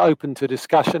 is open to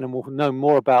discussion, and we'll know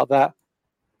more about that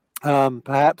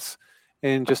perhaps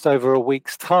in just over a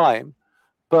week's time.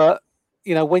 But,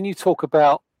 when you talk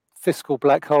about fiscal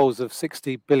black holes of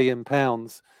 £60 billion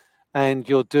and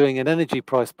you're doing an energy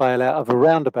price bailout of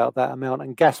around about that amount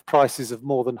and gas prices have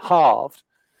more than halved,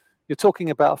 you're talking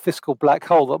about a fiscal black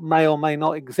hole that may or may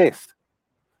not exist.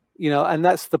 And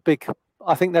that's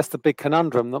I think that's the big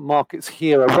conundrum that markets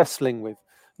here are wrestling with,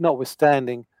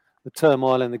 notwithstanding the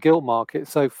turmoil in the gilt market.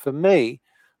 So for me,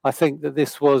 I think that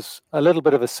this was a little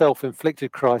bit of a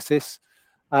self-inflicted crisis,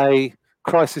 a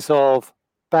crisis of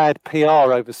bad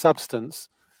PR over substance.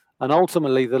 And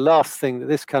ultimately, the last thing that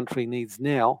this country needs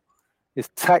now is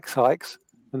tax hikes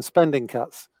and spending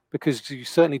cuts, because you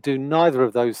certainly do neither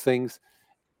of those things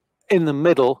in the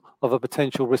middle of a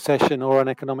potential recession or an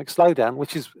economic slowdown,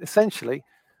 which is essentially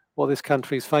what this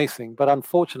country is facing. But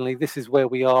unfortunately, this is where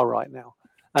we are right now.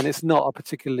 And it's not a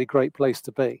particularly great place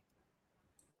to be.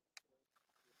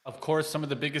 Of course, some of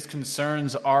the biggest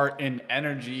concerns are in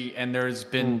energy, and there's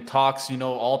been talks,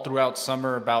 all throughout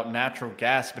summer about natural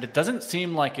gas, but it doesn't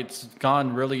seem like it's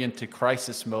gone really into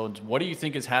crisis mode. What do you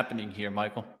think is happening here,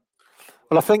 Michael?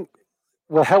 Well, I think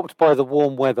we're helped by the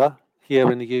warm weather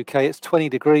here in the UK. It's 20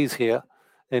 degrees here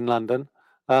in London,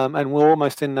 and we're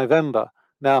almost in November.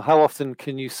 Now, how often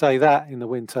can you say that in the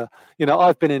winter?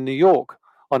 I've been in New York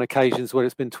on occasions where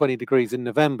it's been 20 degrees in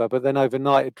November, but then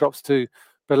overnight it drops to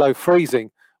below freezing.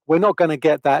 We're not going to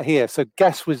get that here. So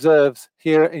gas reserves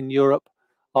here in Europe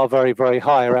are very, very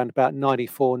high, around about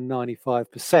 94,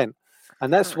 95%.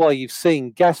 And that's why you've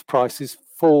seen gas prices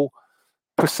fall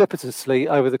precipitously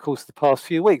over the course of the past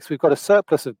few weeks. We've got a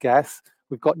surplus of gas.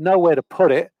 We've got nowhere to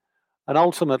put it. And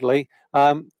ultimately,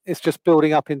 it's just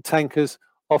building up in tankers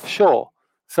offshore.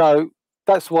 So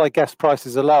that's why gas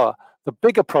prices are lower. The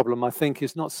bigger problem, I think,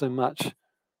 is not so much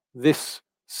this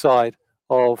side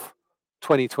of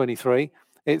 2023.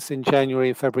 It's in January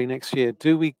and February next year.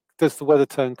 Does the weather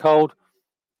turn cold?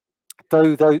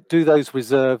 Do those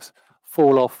reserves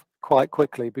fall off quite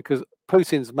quickly? Because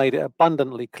Putin's made it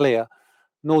abundantly clear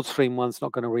Nord Stream 1's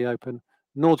not going to reopen.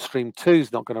 Nord Stream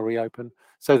 2's not going to reopen.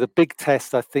 So the big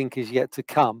test, I think, is yet to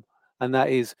come. And that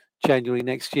is January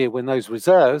next year, when those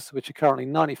reserves, which are currently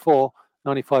 94,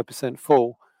 95%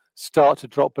 full, start to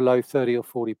drop below 30 or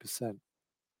 40%.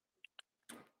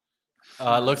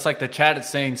 Looks like the chat is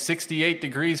saying 68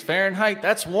 degrees Fahrenheit.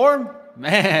 That's warm.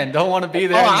 Man, don't want to be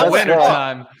there in the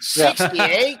wintertime.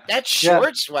 68? That's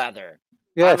shorts weather.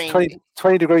 Yeah, it's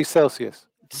 20 degrees Celsius.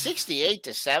 68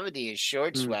 to 70 is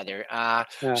shorts weather.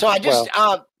 So I just,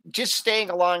 just staying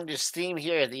along this theme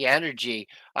here, the energy.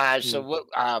 So Mm. what?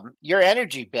 Your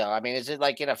energy bill. I mean, is it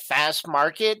like in a fast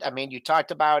market? I mean, you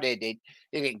talked about it. It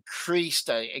increased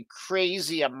a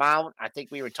crazy amount. I think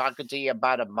we were talking to you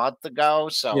about a month ago.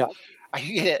 So, Yeah. are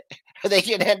you gonna, are they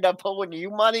going to end up owing you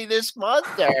money this month?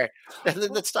 Or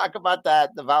let's talk about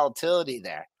that, the volatility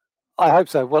there. I hope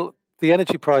so. Well, the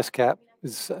energy price cap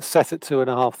is set at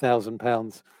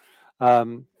 £2,500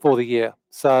 for the year.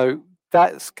 So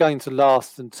that's going to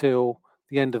last until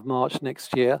the end of March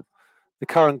next year. The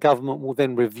current government will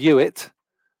then review it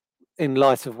in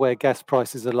light of where gas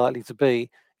prices are likely to be.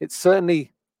 It's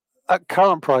certainly at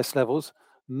current price levels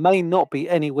may not be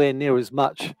anywhere near as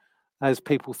much as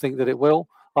people think that it will.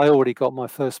 I already got my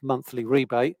first monthly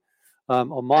rebate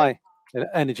on my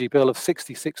energy bill of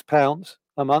 £66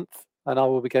 a month, and I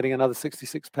will be getting another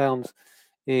 £66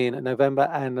 in November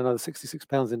and another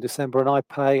 £66 in December, and I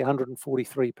pay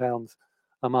 £143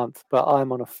 a month, but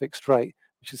I'm on a fixed rate,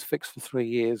 which is fixed for 3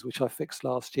 years, which I fixed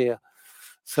last year.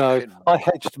 So Good I Lord.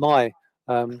 hedged my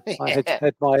Yeah.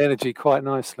 had my energy quite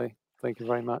nicely. Thank you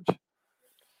very much.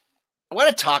 I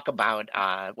want to talk about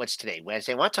what's today,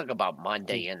 Wednesday. I want to talk about Mm.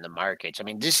 Monday in the markets. I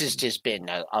mean, this has just been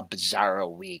a bizarro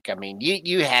week. I mean,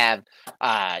 you have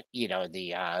the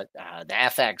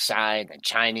FX side, the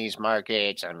Chinese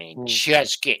markets. I mean, Mm.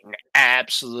 just getting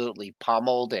absolutely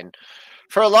pummeled. And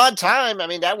for a long time, I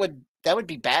mean, that would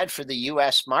be bad for the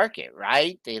U.S. market,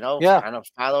 right? Yeah. Kind of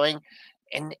following.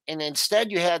 And instead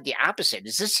you had the opposite.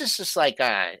 Is this just like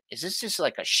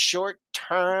a short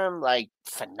term like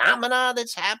phenomena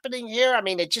that's happening here? I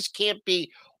mean, it just can't be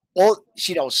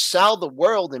sell the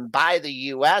world and buy the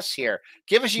US here.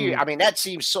 Give us your Mm. I mean, that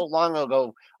seems so long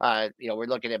ago. We're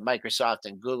looking at Microsoft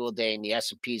and Google Day and the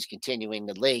S&P is continuing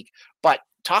to leak. But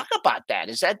talk about that.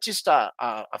 Is that just a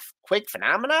quick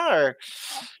phenomena or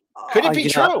could it I, be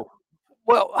you know, true?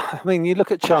 well, I mean, you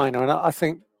look at China, and I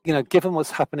think given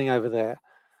what's happening over there,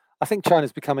 I think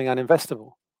China's becoming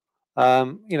uninvestable.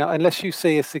 Unless you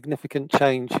see a significant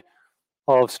change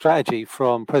of strategy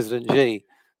from President Xi,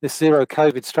 this zero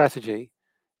COVID strategy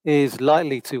is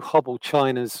likely to hobble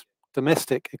China's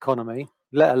domestic economy,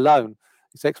 let alone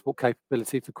its export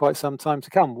capability, for quite some time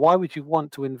to come. Why would you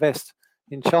want to invest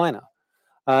in China?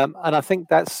 And I think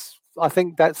that's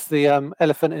the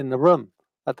elephant in the room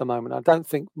at the moment. I don't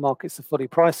think markets are fully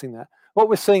pricing that. What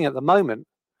we're seeing at the moment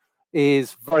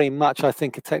is very much, I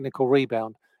think, a technical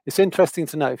rebound. It's interesting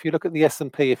to note, if you look at the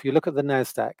S&P, if you look at the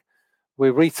NASDAQ,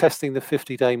 we're retesting the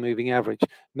 50-day moving average.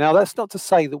 Now, that's not to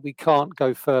say that we can't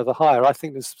go further higher. I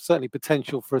think there's certainly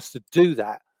potential for us to do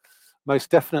that, most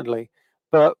definitely.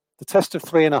 But the test of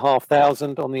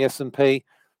 3,500 on the S&P,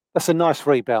 that's a nice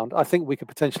rebound. I think we could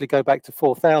potentially go back to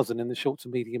 4,000 in the short to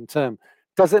medium term.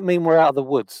 Does it mean we're out of the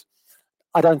woods?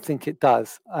 I don't think it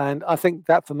does. And I think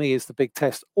that for me is the big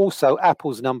test. Also,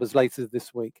 Apple's numbers later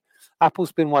this week.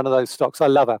 Apple's been one of those stocks. I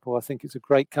love Apple. I think it's a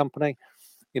great company.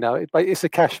 It's a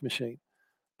cash machine.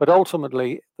 But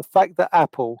ultimately, the fact that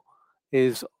Apple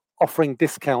is offering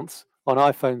discounts on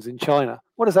iPhones in China,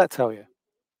 what does that tell you?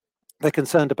 They're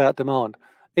concerned about demand.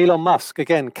 Elon Musk,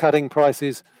 again, cutting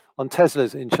prices on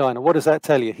Teslas in China. What does that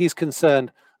tell you? He's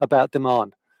concerned about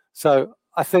demand. So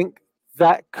I think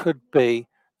that could be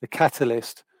the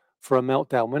catalyst for a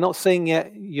meltdown. We're not seeing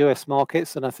yet US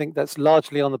markets, and I think that's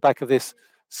largely on the back of this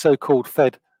so-called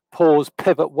Fed pause,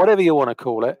 pivot, whatever you want to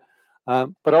call it.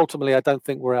 But ultimately, I don't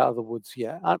think we're out of the woods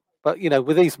yet. But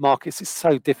with these markets, it's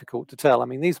so difficult to tell. I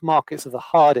mean, these markets are the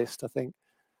hardest, I think,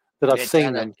 that I've It's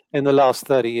seen them in the last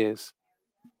 30 years.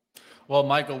 Well,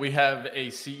 Michael, we have a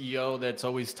CEO that's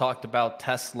always talked about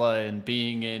Tesla and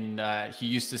being in, he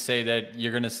used to say that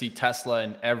you're going to see Tesla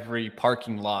in every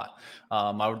parking lot.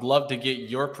 I would love to get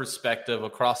your perspective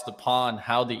across the pond,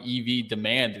 how the EV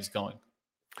demand is going.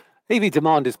 EV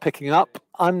demand is picking up.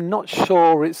 I'm not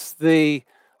sure it's the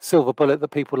silver bullet that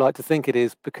people like to think it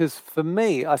is, because for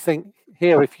me, I think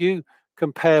here, if you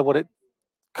compare what it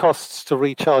costs to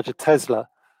recharge a Tesla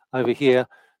over here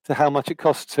to how much it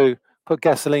costs to put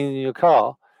gasoline in your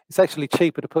car, it's actually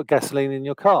cheaper to put gasoline in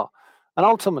your car. And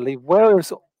ultimately, where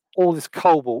is all this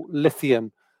cobalt,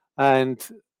 lithium, and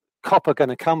copper going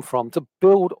to come from to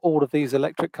build all of these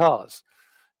electric cars?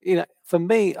 For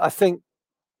me, I think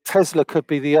Tesla could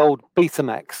be the old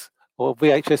Betamax or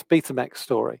VHS Betamax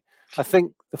story. I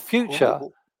think the future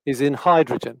is in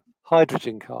hydrogen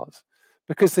cars,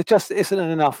 because there just isn't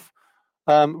enough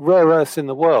rare earths in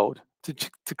the world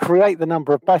to create the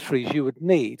number of batteries you would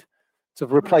need to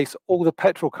replace all the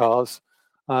petrol cars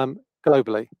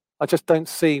globally. I just don't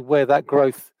see where that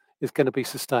growth is going to be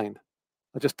sustained.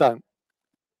 I just don't.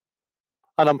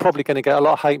 And I'm probably going to get a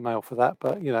lot of hate mail for that,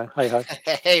 but hey ho.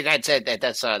 Hey, that's it.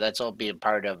 That's all being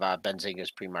part of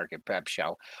Benzinga's pre-market prep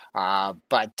show.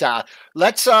 But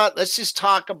let's just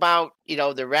talk about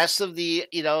the rest of the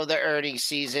the earnings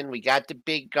season. We got the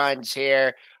big guns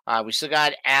here. We still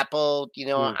got Apple,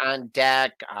 on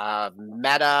deck.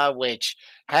 Meta, which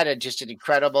had just an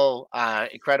incredible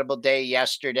day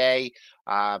yesterday.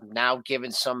 Now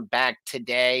giving some back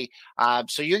today.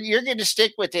 So you're going to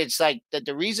stick with it. It's like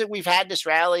the reason we've had this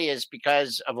rally is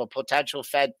because of a potential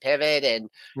Fed pivot, and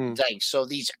it's like, so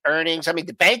these earnings. I mean,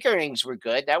 the bank earnings were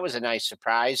good. That was a nice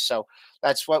surprise. So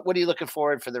that's what are you looking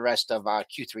forward for the rest of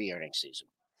Q3 earnings season?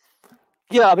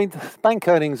 Yeah, I mean, bank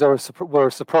earnings were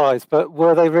a surprise, but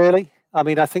were they really? I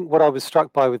mean, I think what I was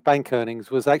struck by with bank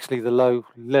earnings was actually the low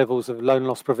levels of loan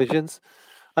loss provisions.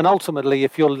 And ultimately,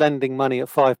 if you're lending money at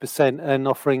 5% and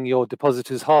offering your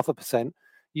depositors 0.5%,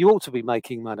 you ought to be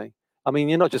making money. I mean,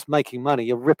 you're not just making money;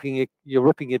 you're ripping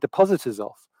your depositors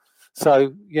off.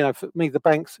 So, for me, the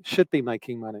banks should be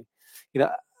making money.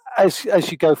 As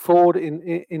you go forward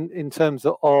in terms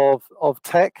of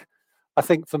tech, I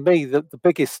think for me the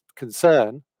biggest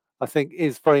concern, I think,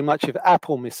 is very much if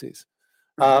Apple misses.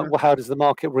 Well, how does the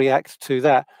market react to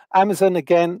that? Amazon,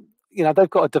 again, they've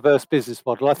got a diverse business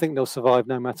model. I think they'll survive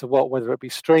no matter what, whether it be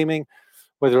streaming,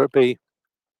 whether it be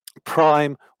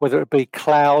Prime, whether it be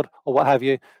cloud or what have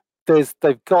you.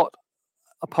 They've got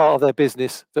a part of their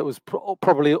business that was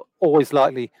probably always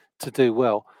likely to do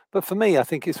well. But for me, I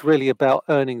think it's really about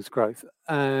earnings growth.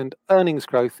 And earnings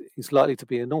growth is likely to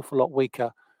be an awful lot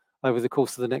weaker over the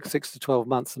course of the next 6 to 12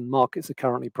 months than markets are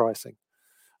currently pricing.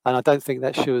 And I don't think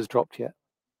that shoe has dropped yet.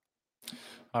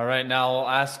 All right, now I'll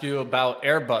ask you about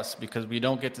Airbus because we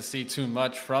don't get to see too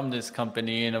much from this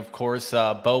company. And of course,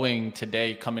 Boeing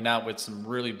today coming out with some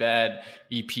really bad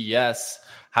EPS.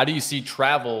 How do you see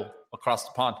travel across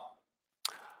the pond?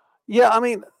 Yeah, I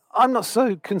mean, I'm not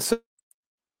so concerned.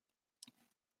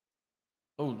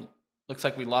 Oh, looks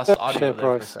like we lost audio there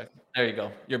for a second. There you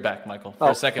go. You're back, Michael.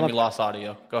 For a second, we lost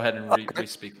audio. Go ahead and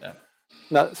re-speak that.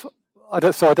 No, I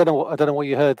don't know what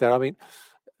you heard there. I mean,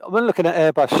 when looking at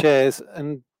Airbus shares,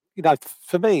 and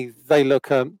for me, they look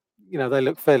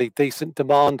fairly decent.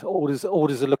 Demand orders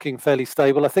are looking fairly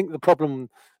stable. I think the problem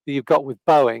that you've got with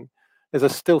Boeing is I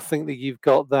still think that you've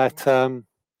got that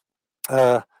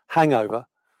hangover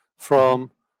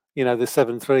from the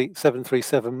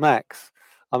 737 Max.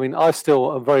 I mean, I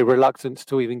still am very reluctant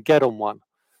to even get on one.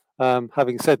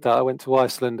 Having said that, I went to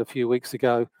Iceland a few weeks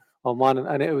ago on one,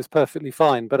 and it was perfectly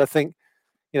fine. But I think,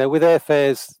 with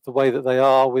airfares the way that they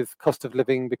are, with cost of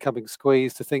living becoming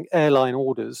squeezed, I think airline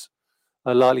orders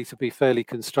are likely to be fairly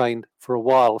constrained for a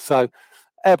while. So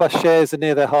Airbus shares are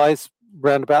near their highs,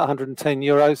 around about 110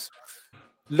 euros.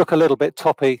 Look a little bit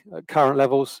toppy at current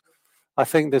levels. I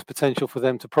think there's potential for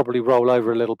them to probably roll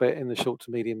over a little bit in the short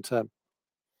to medium term.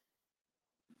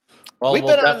 Well, we've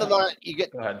been on the line. You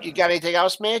got anything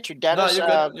else, Mitch or Dennis?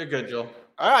 No, you're good, Joe.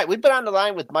 All right, we've been on the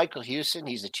line with Michael Hewson.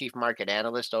 He's the chief market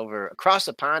analyst over across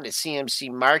the pond at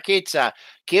CMC Markets,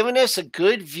 giving us a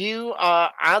good view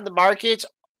on the markets.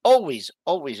 Always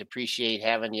appreciate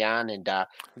having you on, and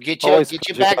get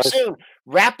you back soon.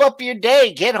 Wrap up your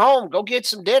day, get home, go get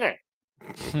some dinner.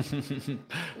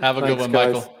 Have a good one,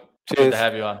 guys. Michael. Good to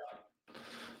have you on.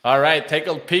 All right, take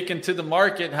a peek into the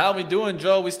market. How we doing,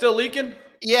 Joe? We still leaking?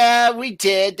 Yeah, we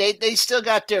did. They still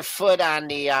got their foot on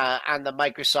the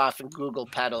Microsoft and Google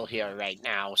pedal here right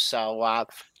now. So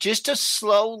just a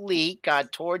slow leak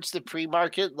towards the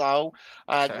pre-market low.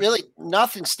 Really,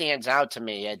 nothing stands out to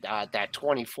me at that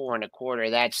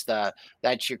 24.25.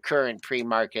 That's your current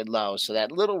pre-market low. So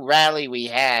that little rally we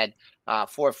had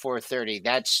 430,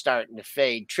 that's starting to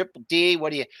fade. Triple D,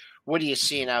 what are you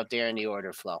seeing out there in the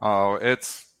order flow? Oh,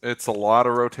 it's a lot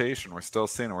of rotation. We're still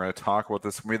seeing it. We're going to talk about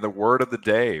this. I mean, the word of the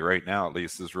day right now, at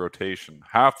least, is rotation.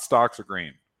 Half the stocks are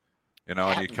green. And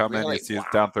you come in, you see it's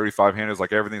down 35 handles,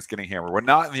 like everything's getting hammered. We're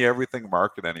not in the everything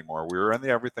market anymore. We were in the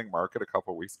everything market a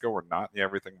couple of weeks ago. We're not in the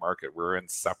everything market. We're in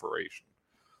separation.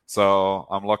 So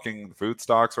I'm looking, the food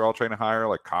stocks are all trading higher,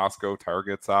 like Costco,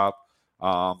 Target's up.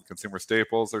 Consumer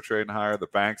staples are trading higher. The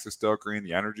banks are still green.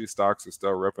 The energy stocks are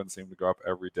still ripping, seem to go up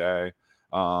every day.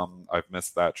 I've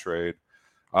missed that trade.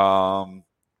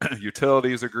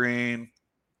 Utilities are green.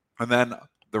 And then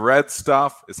the red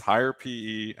stuff is higher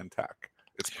PE and tech.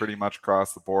 It's pretty much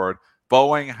across the board.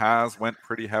 Boeing went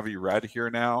pretty heavy red here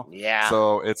now. Yeah.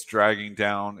 So it's dragging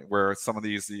down where some of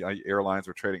these airlines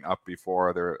were trading up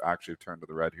before. They're actually turned to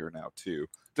the red here now too,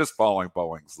 just following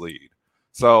Boeing's lead.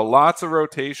 So lots of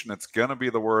rotation. It's going to be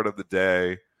the word of the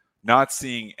day. Not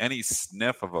seeing any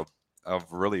sniff of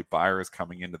really buyers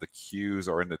coming into the Qs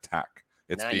or into tech.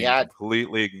 It's Not being yet.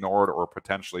 completely ignored or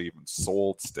potentially even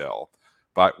sold still.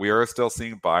 But we are still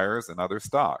seeing buyers in other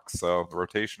stocks. So the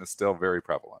rotation is still very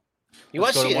prevalent. You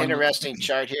want Let's to go see to an one- interesting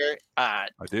chart here? I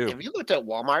do. Have you looked at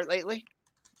Walmart lately?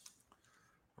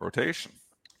 Rotation.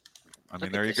 I mean, Look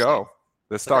at there you this go. thing.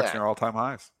 This Look at stock's that. near all-time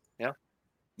highs. Yeah.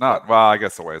 Not, well, I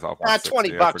guess the way is off. Not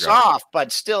 20 bucks off,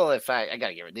 but still, if I got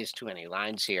to get rid of these too many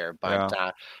lines here. But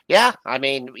yeah, I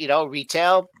mean,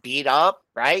 retail beat up,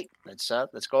 right? Let's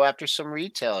go after some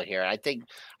retail here. I think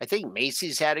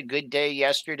Macy's had a good day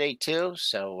yesterday too.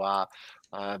 So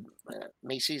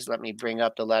Macy's, let me bring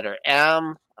up the letter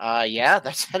M. Yeah,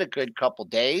 that's had a good couple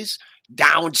days.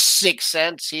 Down 6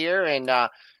 cents here, and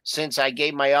since I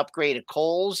gave my upgrade to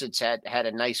Kohl's, it's had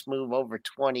a nice move over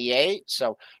 28.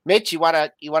 So, Mitch, you wanna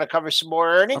cover some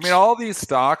more earnings? I mean, all these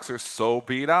stocks are so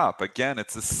beat up. Again,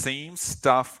 it's the same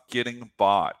stuff getting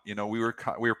bought. We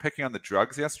were picking on the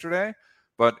drugs yesterday,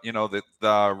 but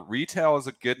the retail is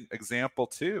a good example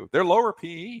too. They're lower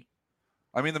PE.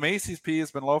 I mean, the Macy's PE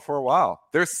has been low for a while.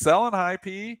 They're selling high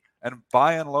PE and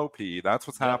buying low PE. That's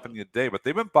what's happening today. But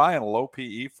they've been buying low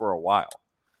PE for a while.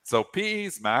 So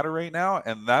PEs matter right now,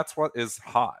 and that's what is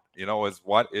hot. Is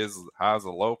what has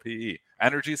a low PE.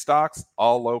 Energy stocks,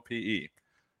 all low PE.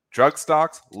 Drug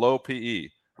stocks, low PE.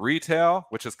 Retail,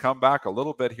 which has come back a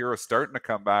little bit here, is starting to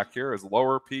come back here, is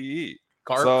lower PE.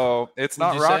 GARP, so it's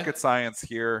not rocket say? science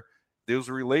here. Those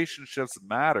relationships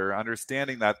matter,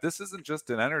 understanding that this isn't just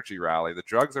an energy rally. The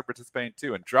drugs are participating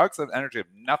too, and drugs and energy have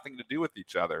nothing to do with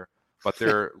each other, but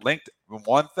they're linked in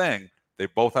one thing. They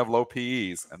both have low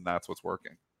PEs, and that's what's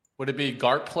working. Would it be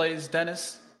GARP plays,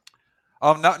 Dennis?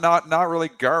 Not really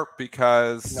GARP,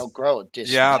 because no growth.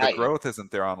 Just the growth isn't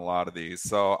there on a lot of these.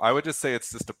 So I would just say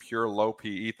it's just a pure low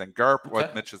PE thing. GARP,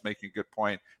 what Mitch is making a good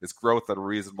point, is growth at a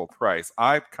reasonable price.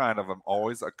 I kind of am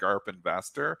always a GARP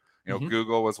investor.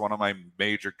 Google was one of my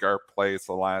major GARP plays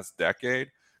the last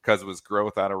decade because it was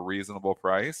growth at a reasonable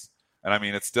price. And I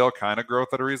mean, it's still kind of growth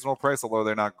at a reasonable price, although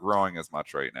they're not growing as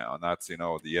much right now. And that's,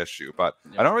 the issue. But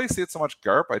I don't really see it so much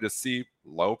GARP. I just see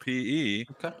low PE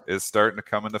is starting to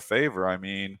come into favor. I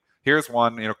mean, here's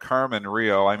one, Carmen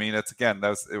Rio. I mean, it's again,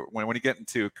 when you get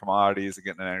into commodities and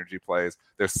getting into energy plays,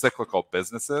 they're cyclical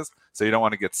businesses. So you don't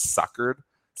want to get suckered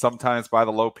sometimes by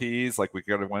the low PEs. Like we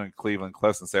go to win in Cleveland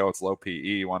Cliffs and say, oh, it's low PE.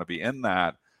 You want to be in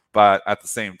that. But at the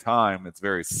same time, it's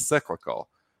very cyclical.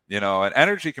 And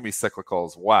energy can be cyclical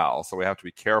as well. So we have to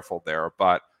be careful there.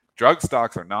 But drug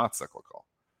stocks are not cyclical.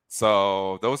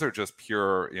 So those are just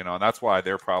pure, and that's why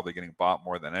they're probably getting bought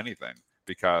more than anything,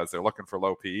 because they're looking for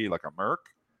low PE, like a Merck,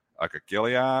 like a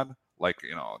Gilead, like,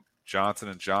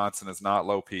 Johnson & Johnson is not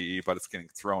low PE, but it's getting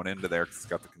thrown into there because it's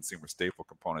got the consumer staple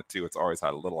component too. It's always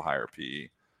had a little higher PE.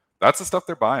 That's the stuff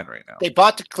they're buying right now. They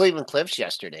bought the Cleveland Cliffs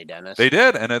yesterday, Dennis. They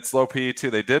did, and it's low PE too.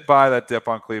 They did buy that dip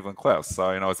on Cleveland Cliffs. So,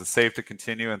 is it safe to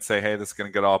continue and say, hey, this is going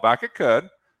to get all back? It could.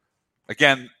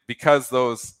 Again, because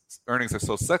those earnings are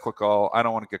so cyclical, I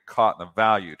don't want to get caught in the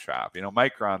value trap.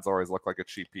 Microns always look like a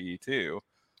cheap PE too.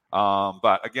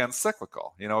 But again,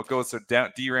 cyclical. It goes to down,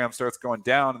 DRAM starts going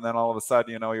down, and then all of a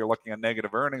sudden, you're looking at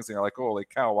negative earnings, and you're like, holy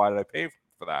cow, why did I pay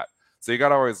for that? So you got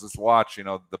to always just watch,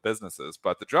 the businesses.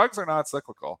 But the drugs are not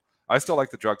cyclical. I still like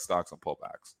the drug stocks on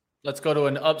pullbacks. Let's go to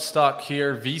an upstock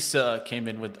here. Visa came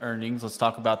in with earnings. Let's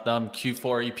talk about them.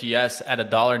 Q4 EPS at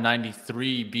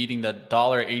 $1.93, beating the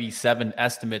 $1.87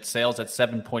 estimate. Sales at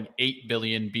 $7.8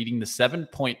 billion, beating the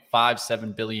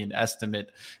 $7.57 billion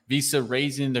estimate. Visa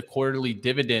raising the quarterly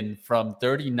dividend from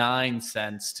 39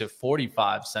 cents to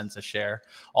 45 cents a share.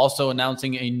 Also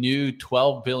announcing a new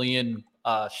 12 billion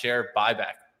share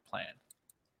buyback plan.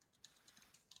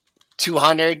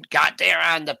 200 got there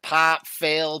on the pop,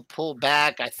 failed, pulled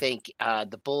back. I think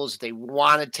the Bulls, they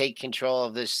want to take control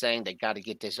of this thing. They got to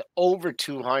get this over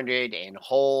 200 and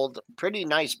hold. Pretty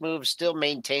nice move, still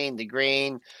maintain the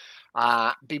green.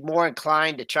 Be more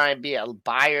inclined to try and be a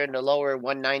buyer in the lower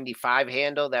 195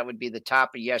 handle. That would be the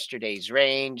top of yesterday's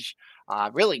range.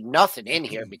 Really nothing in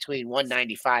here between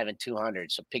 195 and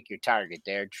 200. So pick your target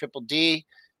there. Triple D,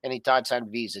 any thoughts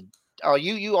on Visa? Oh,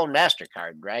 you own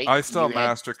MasterCard, right? I still have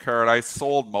MasterCard. I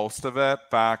sold most of it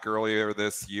back earlier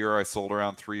this year. I sold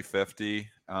around $350.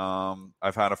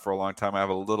 I've had it for a long time. I have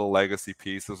a little legacy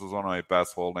piece. This was one of my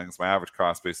best holdings. My average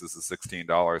cost basis is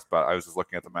 $16, but I was just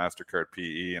looking at the MasterCard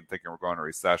PE and thinking we're going to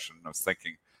recession. I was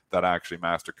thinking that actually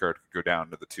MasterCard could go down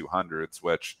to the 200s,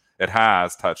 which it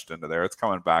has touched into there. It's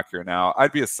coming back here now.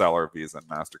 I'd be a seller of Visa and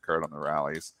MasterCard on the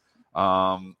rallies.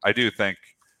 I do think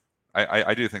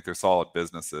they're solid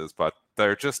businesses, but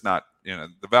they're just not,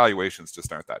 the valuations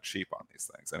just aren't that cheap on these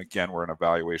things. And again, we're in a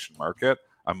valuation market.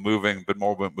 I'm moving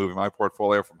my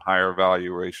portfolio from higher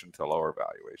valuation to lower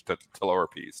valuation, to lower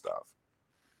PE stuff.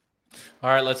 All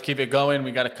right, let's keep it going.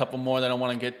 We got a couple more that I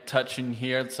want to get touching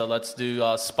here. So let's do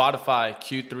Spotify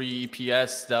Q3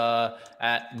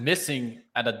 EPS missing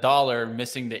at $1,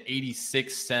 missing the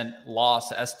 86-cent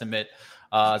loss estimate.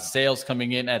 Sales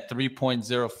coming in at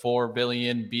 3.04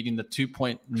 billion, beating the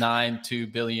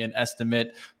 2.92 billion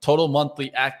estimate. Total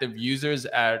monthly active users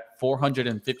at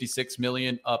 456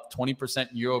 million, up 20%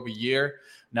 year over year.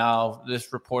 Now,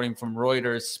 this reporting from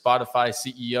Reuters, Spotify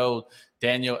CEO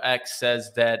Daniel Ek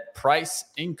says that price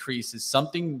increase is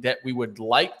something that we would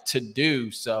like to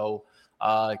do. So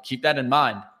keep that in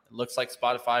mind. It looks like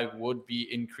Spotify would be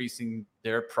increasing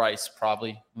their price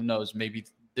probably, who knows, maybe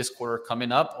this quarter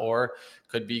coming up or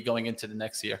could be going into the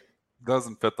next year.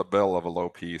 Doesn't fit the bill of a low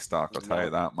PE stock, I'll tell you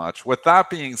that much. With that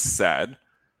being said,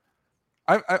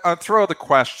 I'll throw the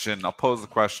question. I'll pose the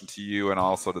question to you and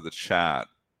also to the chat.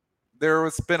 There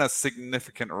has been a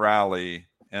significant rally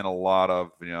in a lot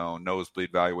of,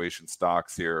 nosebleed valuation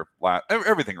stocks here.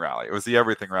 Everything rally. It was the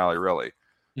everything rally, really.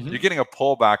 Mm-hmm. You're getting a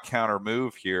pullback counter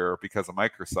move here because of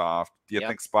Microsoft. Do you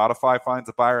think Spotify finds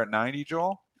a buyer at 90,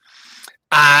 Joel?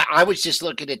 I was just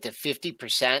looking at the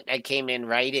 50%. I came in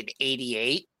right at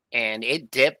 88, and it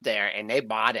dipped there, and they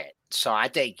bought it. So I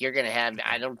think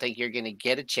I don't think you're going to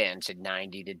get a chance at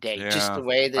 90 today. Yeah. Just the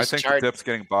way this chart. I think the dip's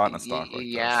getting bought in a stock like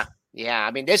this. Yeah.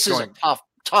 I mean, this is a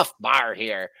tough bar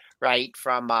here, right,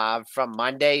 from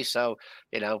Monday. So,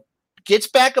 gets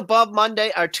back above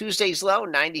Monday or Tuesday's low,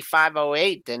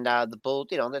 95.08. Then the bull,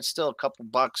 that's still a couple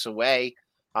bucks away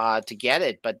to get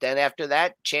it. But then after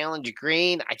that, challenge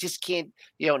green. I just can't,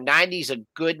 90 is a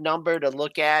good number to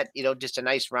look at, just a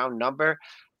nice round number.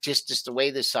 Just the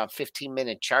way this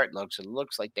 15-minute chart looks, it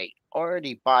looks like they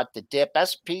already bought the dip.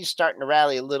 S&P's starting to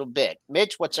rally a little bit.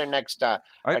 Mitch, what's our next? I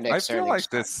feel like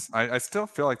this. I still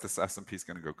feel like this S&P is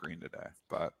going to go green today,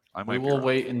 but we will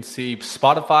wait and see.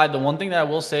 Spotify. The one thing that I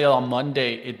will say on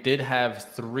Monday, it did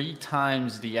have 3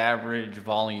 times the average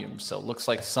volume, so it looks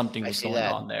like something was going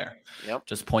on there. Yep.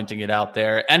 Just pointing it out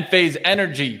there. Enphase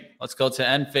Energy. Let's go to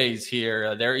Enphase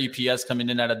here. Their EPS coming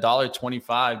in at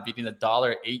 $1.25, beating the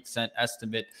 $1.08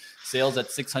 estimate. Sales at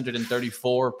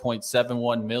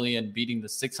 $634.71 million, beating the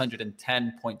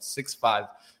 $610.65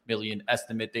 million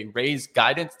estimate. They raised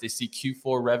guidance. They see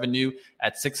Q4 revenue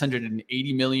at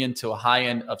 $680 million to a high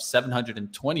end of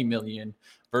 $720 million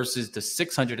versus the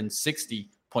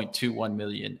 $660.21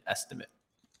 million estimate.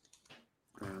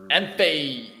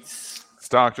 Enphase.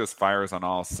 Stock just fires on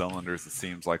all cylinders, it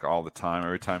seems like, all the time.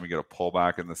 Every time we get a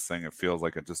pullback in this thing, it feels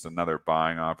like just another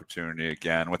buying opportunity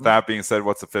again. With that being said,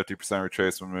 what's a 50%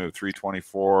 retracement move?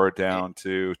 324 down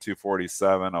to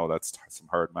 247. Oh, that's some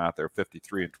hard math there.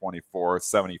 53 and 24,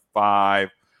 75.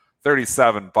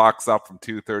 $37 up from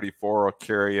 234 will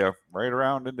carry you right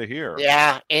around into here.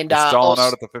 Yeah, and stalling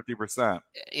out at the 50%.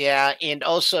 Yeah, and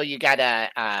also you got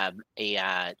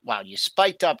you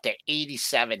spiked up to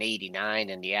 87, 89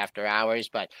 in the after hours.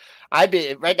 But I'd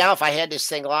be right now, if I had this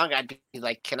thing long, I'd be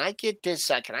like, can I get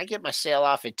this? Can I get my sale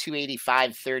off at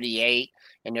 285.38?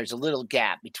 And there's a little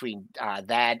gap between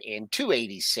that and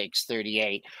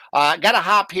 286.38. Got to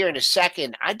hop here in a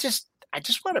second. I just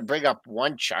want to bring up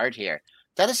one chart here.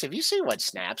 Dennis, have you seen what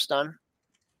Snap's done?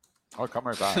 Oh, come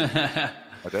right back.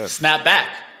 I did. Snap back.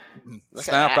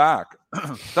 Snap back.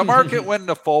 The market went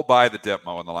into full buy the dip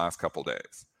mode in the last couple of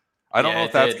days. I don't know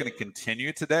if that's going to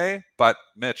continue today, but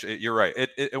Mitch, you're right.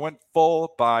 It went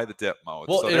full buy the dip mode.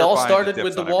 Well, so it all started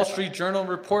with the Wall Street Journal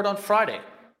report on Friday.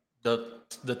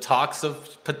 The talks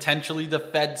of potentially the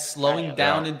Fed slowing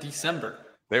down in December.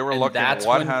 They were looking at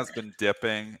what has been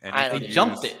dipping, and they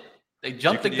jumped it. They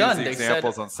jumped the gun. Use the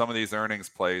examples on some of these earnings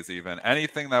plays. Even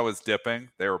anything that was dipping,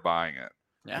 they were buying it,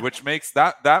 which makes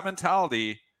that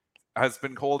mentality has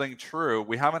been holding true.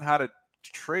 We haven't had a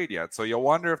trade yet, so you'll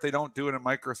wonder if they don't do it in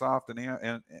Microsoft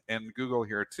and Google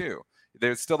here too.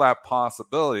 There's still that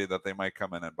possibility that they might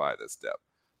come in and buy this dip,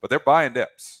 but they're buying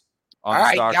dips. All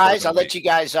right, guys, I'll let you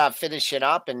guys finish it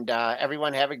up, and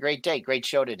everyone have a great day. Great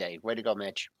show today. Way to go,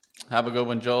 Mitch. Have a good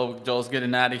one, Joel. Joel's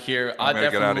getting out of here. I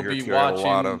definitely will be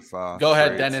watching. Go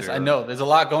ahead, Dennis. Here. I know there's a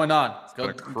lot going on.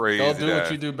 Go do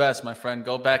what you do best, my friend.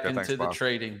 Go back into the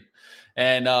trading.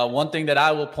 And one thing that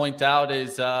I will point out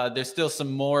is there's still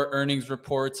some more earnings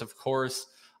reports. Of course,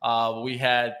 we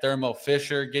had Thermo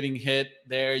Fisher getting hit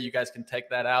there. You guys can take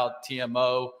that out.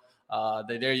 TMO.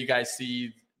 There you guys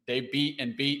see they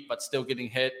beat, but still getting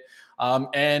hit.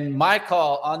 And my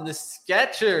call on the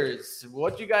Skechers.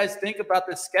 What do you guys think about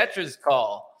the Skechers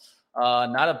call?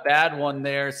 Not a bad one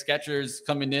there. Skechers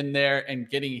coming in there and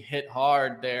getting hit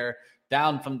hard there,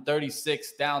 down from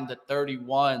 36 down to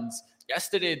 31s.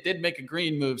 Yesterday it did make a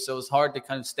green move, so it was hard to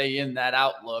kind of stay in that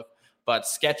outlook. But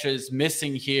Skechers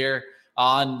missing here.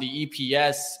 on the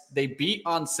EPS. They beat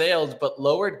on sales, but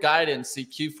lowered guidance. See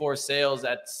Q4 sales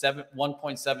at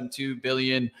 1.72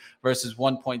 billion versus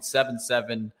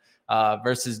 1.77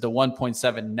 versus the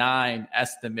 1.79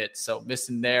 estimate. So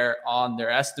missing there on their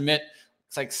estimate.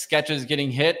 It's like Skechers getting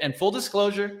hit. And full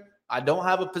disclosure, I don't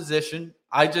have a position.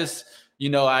 I just,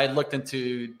 I looked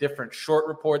into different short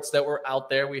reports that were out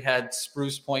there. We had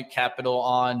Spruce Point Capital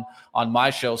on my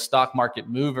show, Stock Market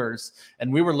Movers,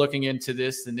 and we were looking into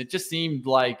this, and it just seemed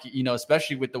like,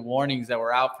 especially with the warnings that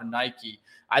were out for Nike,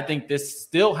 I think this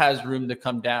still has room to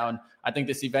come down. I think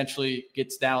this eventually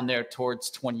gets down there towards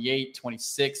 $28,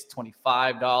 $26,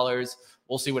 $25.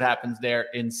 We'll see what happens there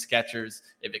in Skechers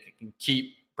if it can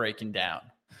keep breaking down.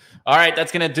 All right,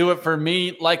 that's going to do it for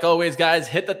me. Like always, guys,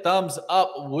 hit the thumbs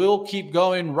up. We'll keep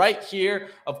going right here.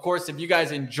 Of course, if you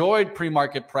guys enjoyed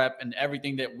Pre-Market Prep and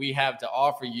everything that we have to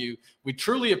offer you, we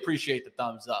truly appreciate the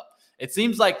thumbs up. It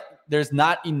seems like there's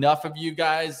not enough of you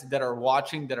guys that are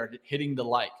watching that are hitting the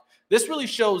like. This really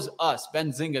shows us,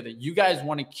 Benzinga, that you guys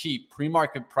want to keep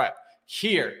Pre-Market Prep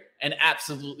here and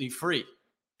absolutely free.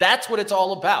 That's what it's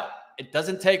all about. It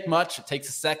doesn't take much. It takes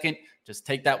a second. Just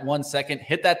take that 1 second,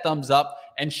 hit that thumbs up,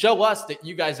 and show us that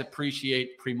you guys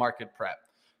appreciate Pre-Market Prep.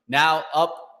 Now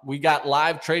up, we got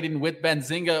live trading with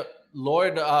Benzinga.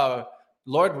 Lord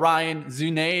Ryan,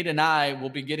 Zunaid, and I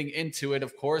will be getting into it,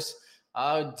 of course.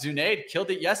 Zunaid killed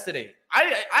it yesterday.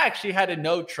 I actually had a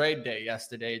no trade day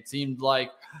yesterday. It seemed like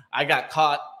I got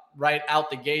caught right out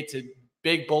the gate. A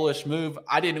big bullish move.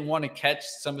 I didn't want to catch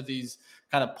some of these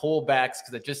kind of pullbacks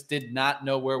because I just did not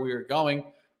know where we were going.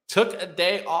 Took a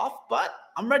day off, but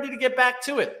I'm ready to get back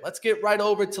to it. Let's get right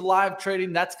over to live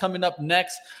trading. That's coming up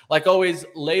next. Like always,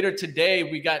 later today,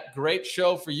 we got great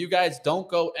show for you guys. Don't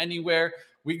go anywhere.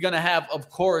 We're going to have, of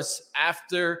course,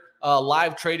 after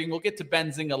live trading, we'll get to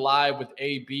Benzinga Live with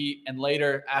AB. And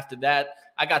later after that,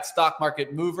 I got Stock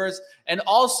Market Movers. And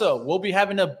also, we'll be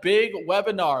having a big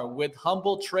webinar with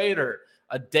Humble Trader.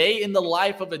 A day in the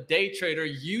life of a day trader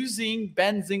using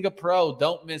Benzinga Pro.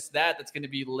 Don't miss that. That's going to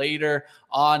be later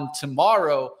on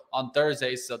tomorrow on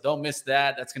Thursday. So don't miss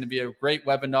that. That's going to be a great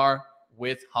webinar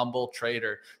with Humble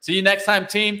Trader. See you next time,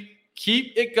 team.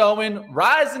 Keep it going.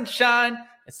 Rise and shine.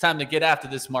 It's time to get after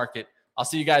this market. I'll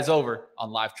see you guys over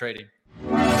on live trading.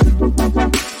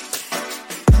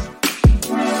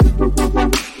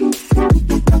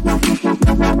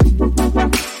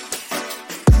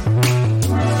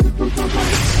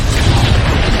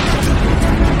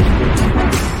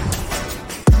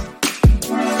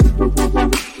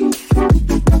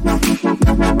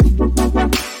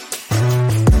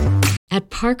 At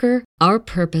Parker, our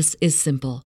purpose is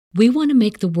simple. We want to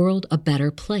make the world a better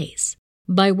place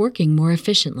by working more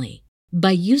efficiently,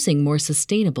 by using more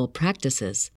sustainable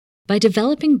practices, by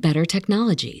developing better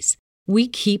technologies. We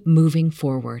keep moving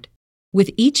forward.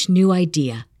 With each new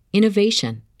idea,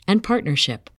 innovation, and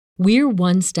partnership, we're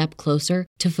one step closer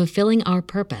to fulfilling our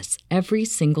purpose every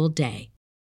single day.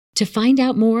 To find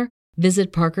out more,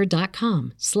 visit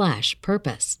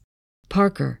parker.com/purpose.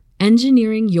 Parker,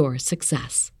 engineering your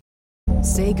success.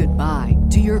 Say goodbye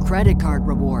to your credit card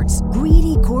rewards.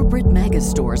 Greedy corporate mega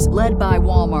stores, led by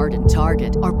Walmart and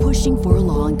Target, are pushing for a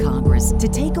law in Congress to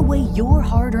take away your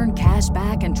hard-earned cash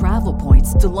back and travel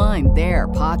points to line their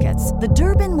pockets. The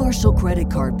Durbin-Marshall credit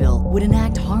card bill would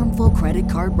enact harmful credit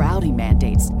card routing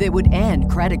mandates that would end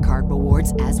credit card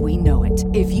rewards as we know it.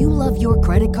 If you love your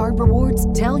credit card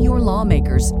rewards, tell your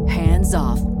lawmakers, hands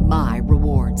off my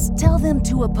rewards. Tell them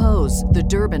to oppose the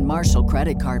Durbin-Marshall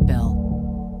credit card bill.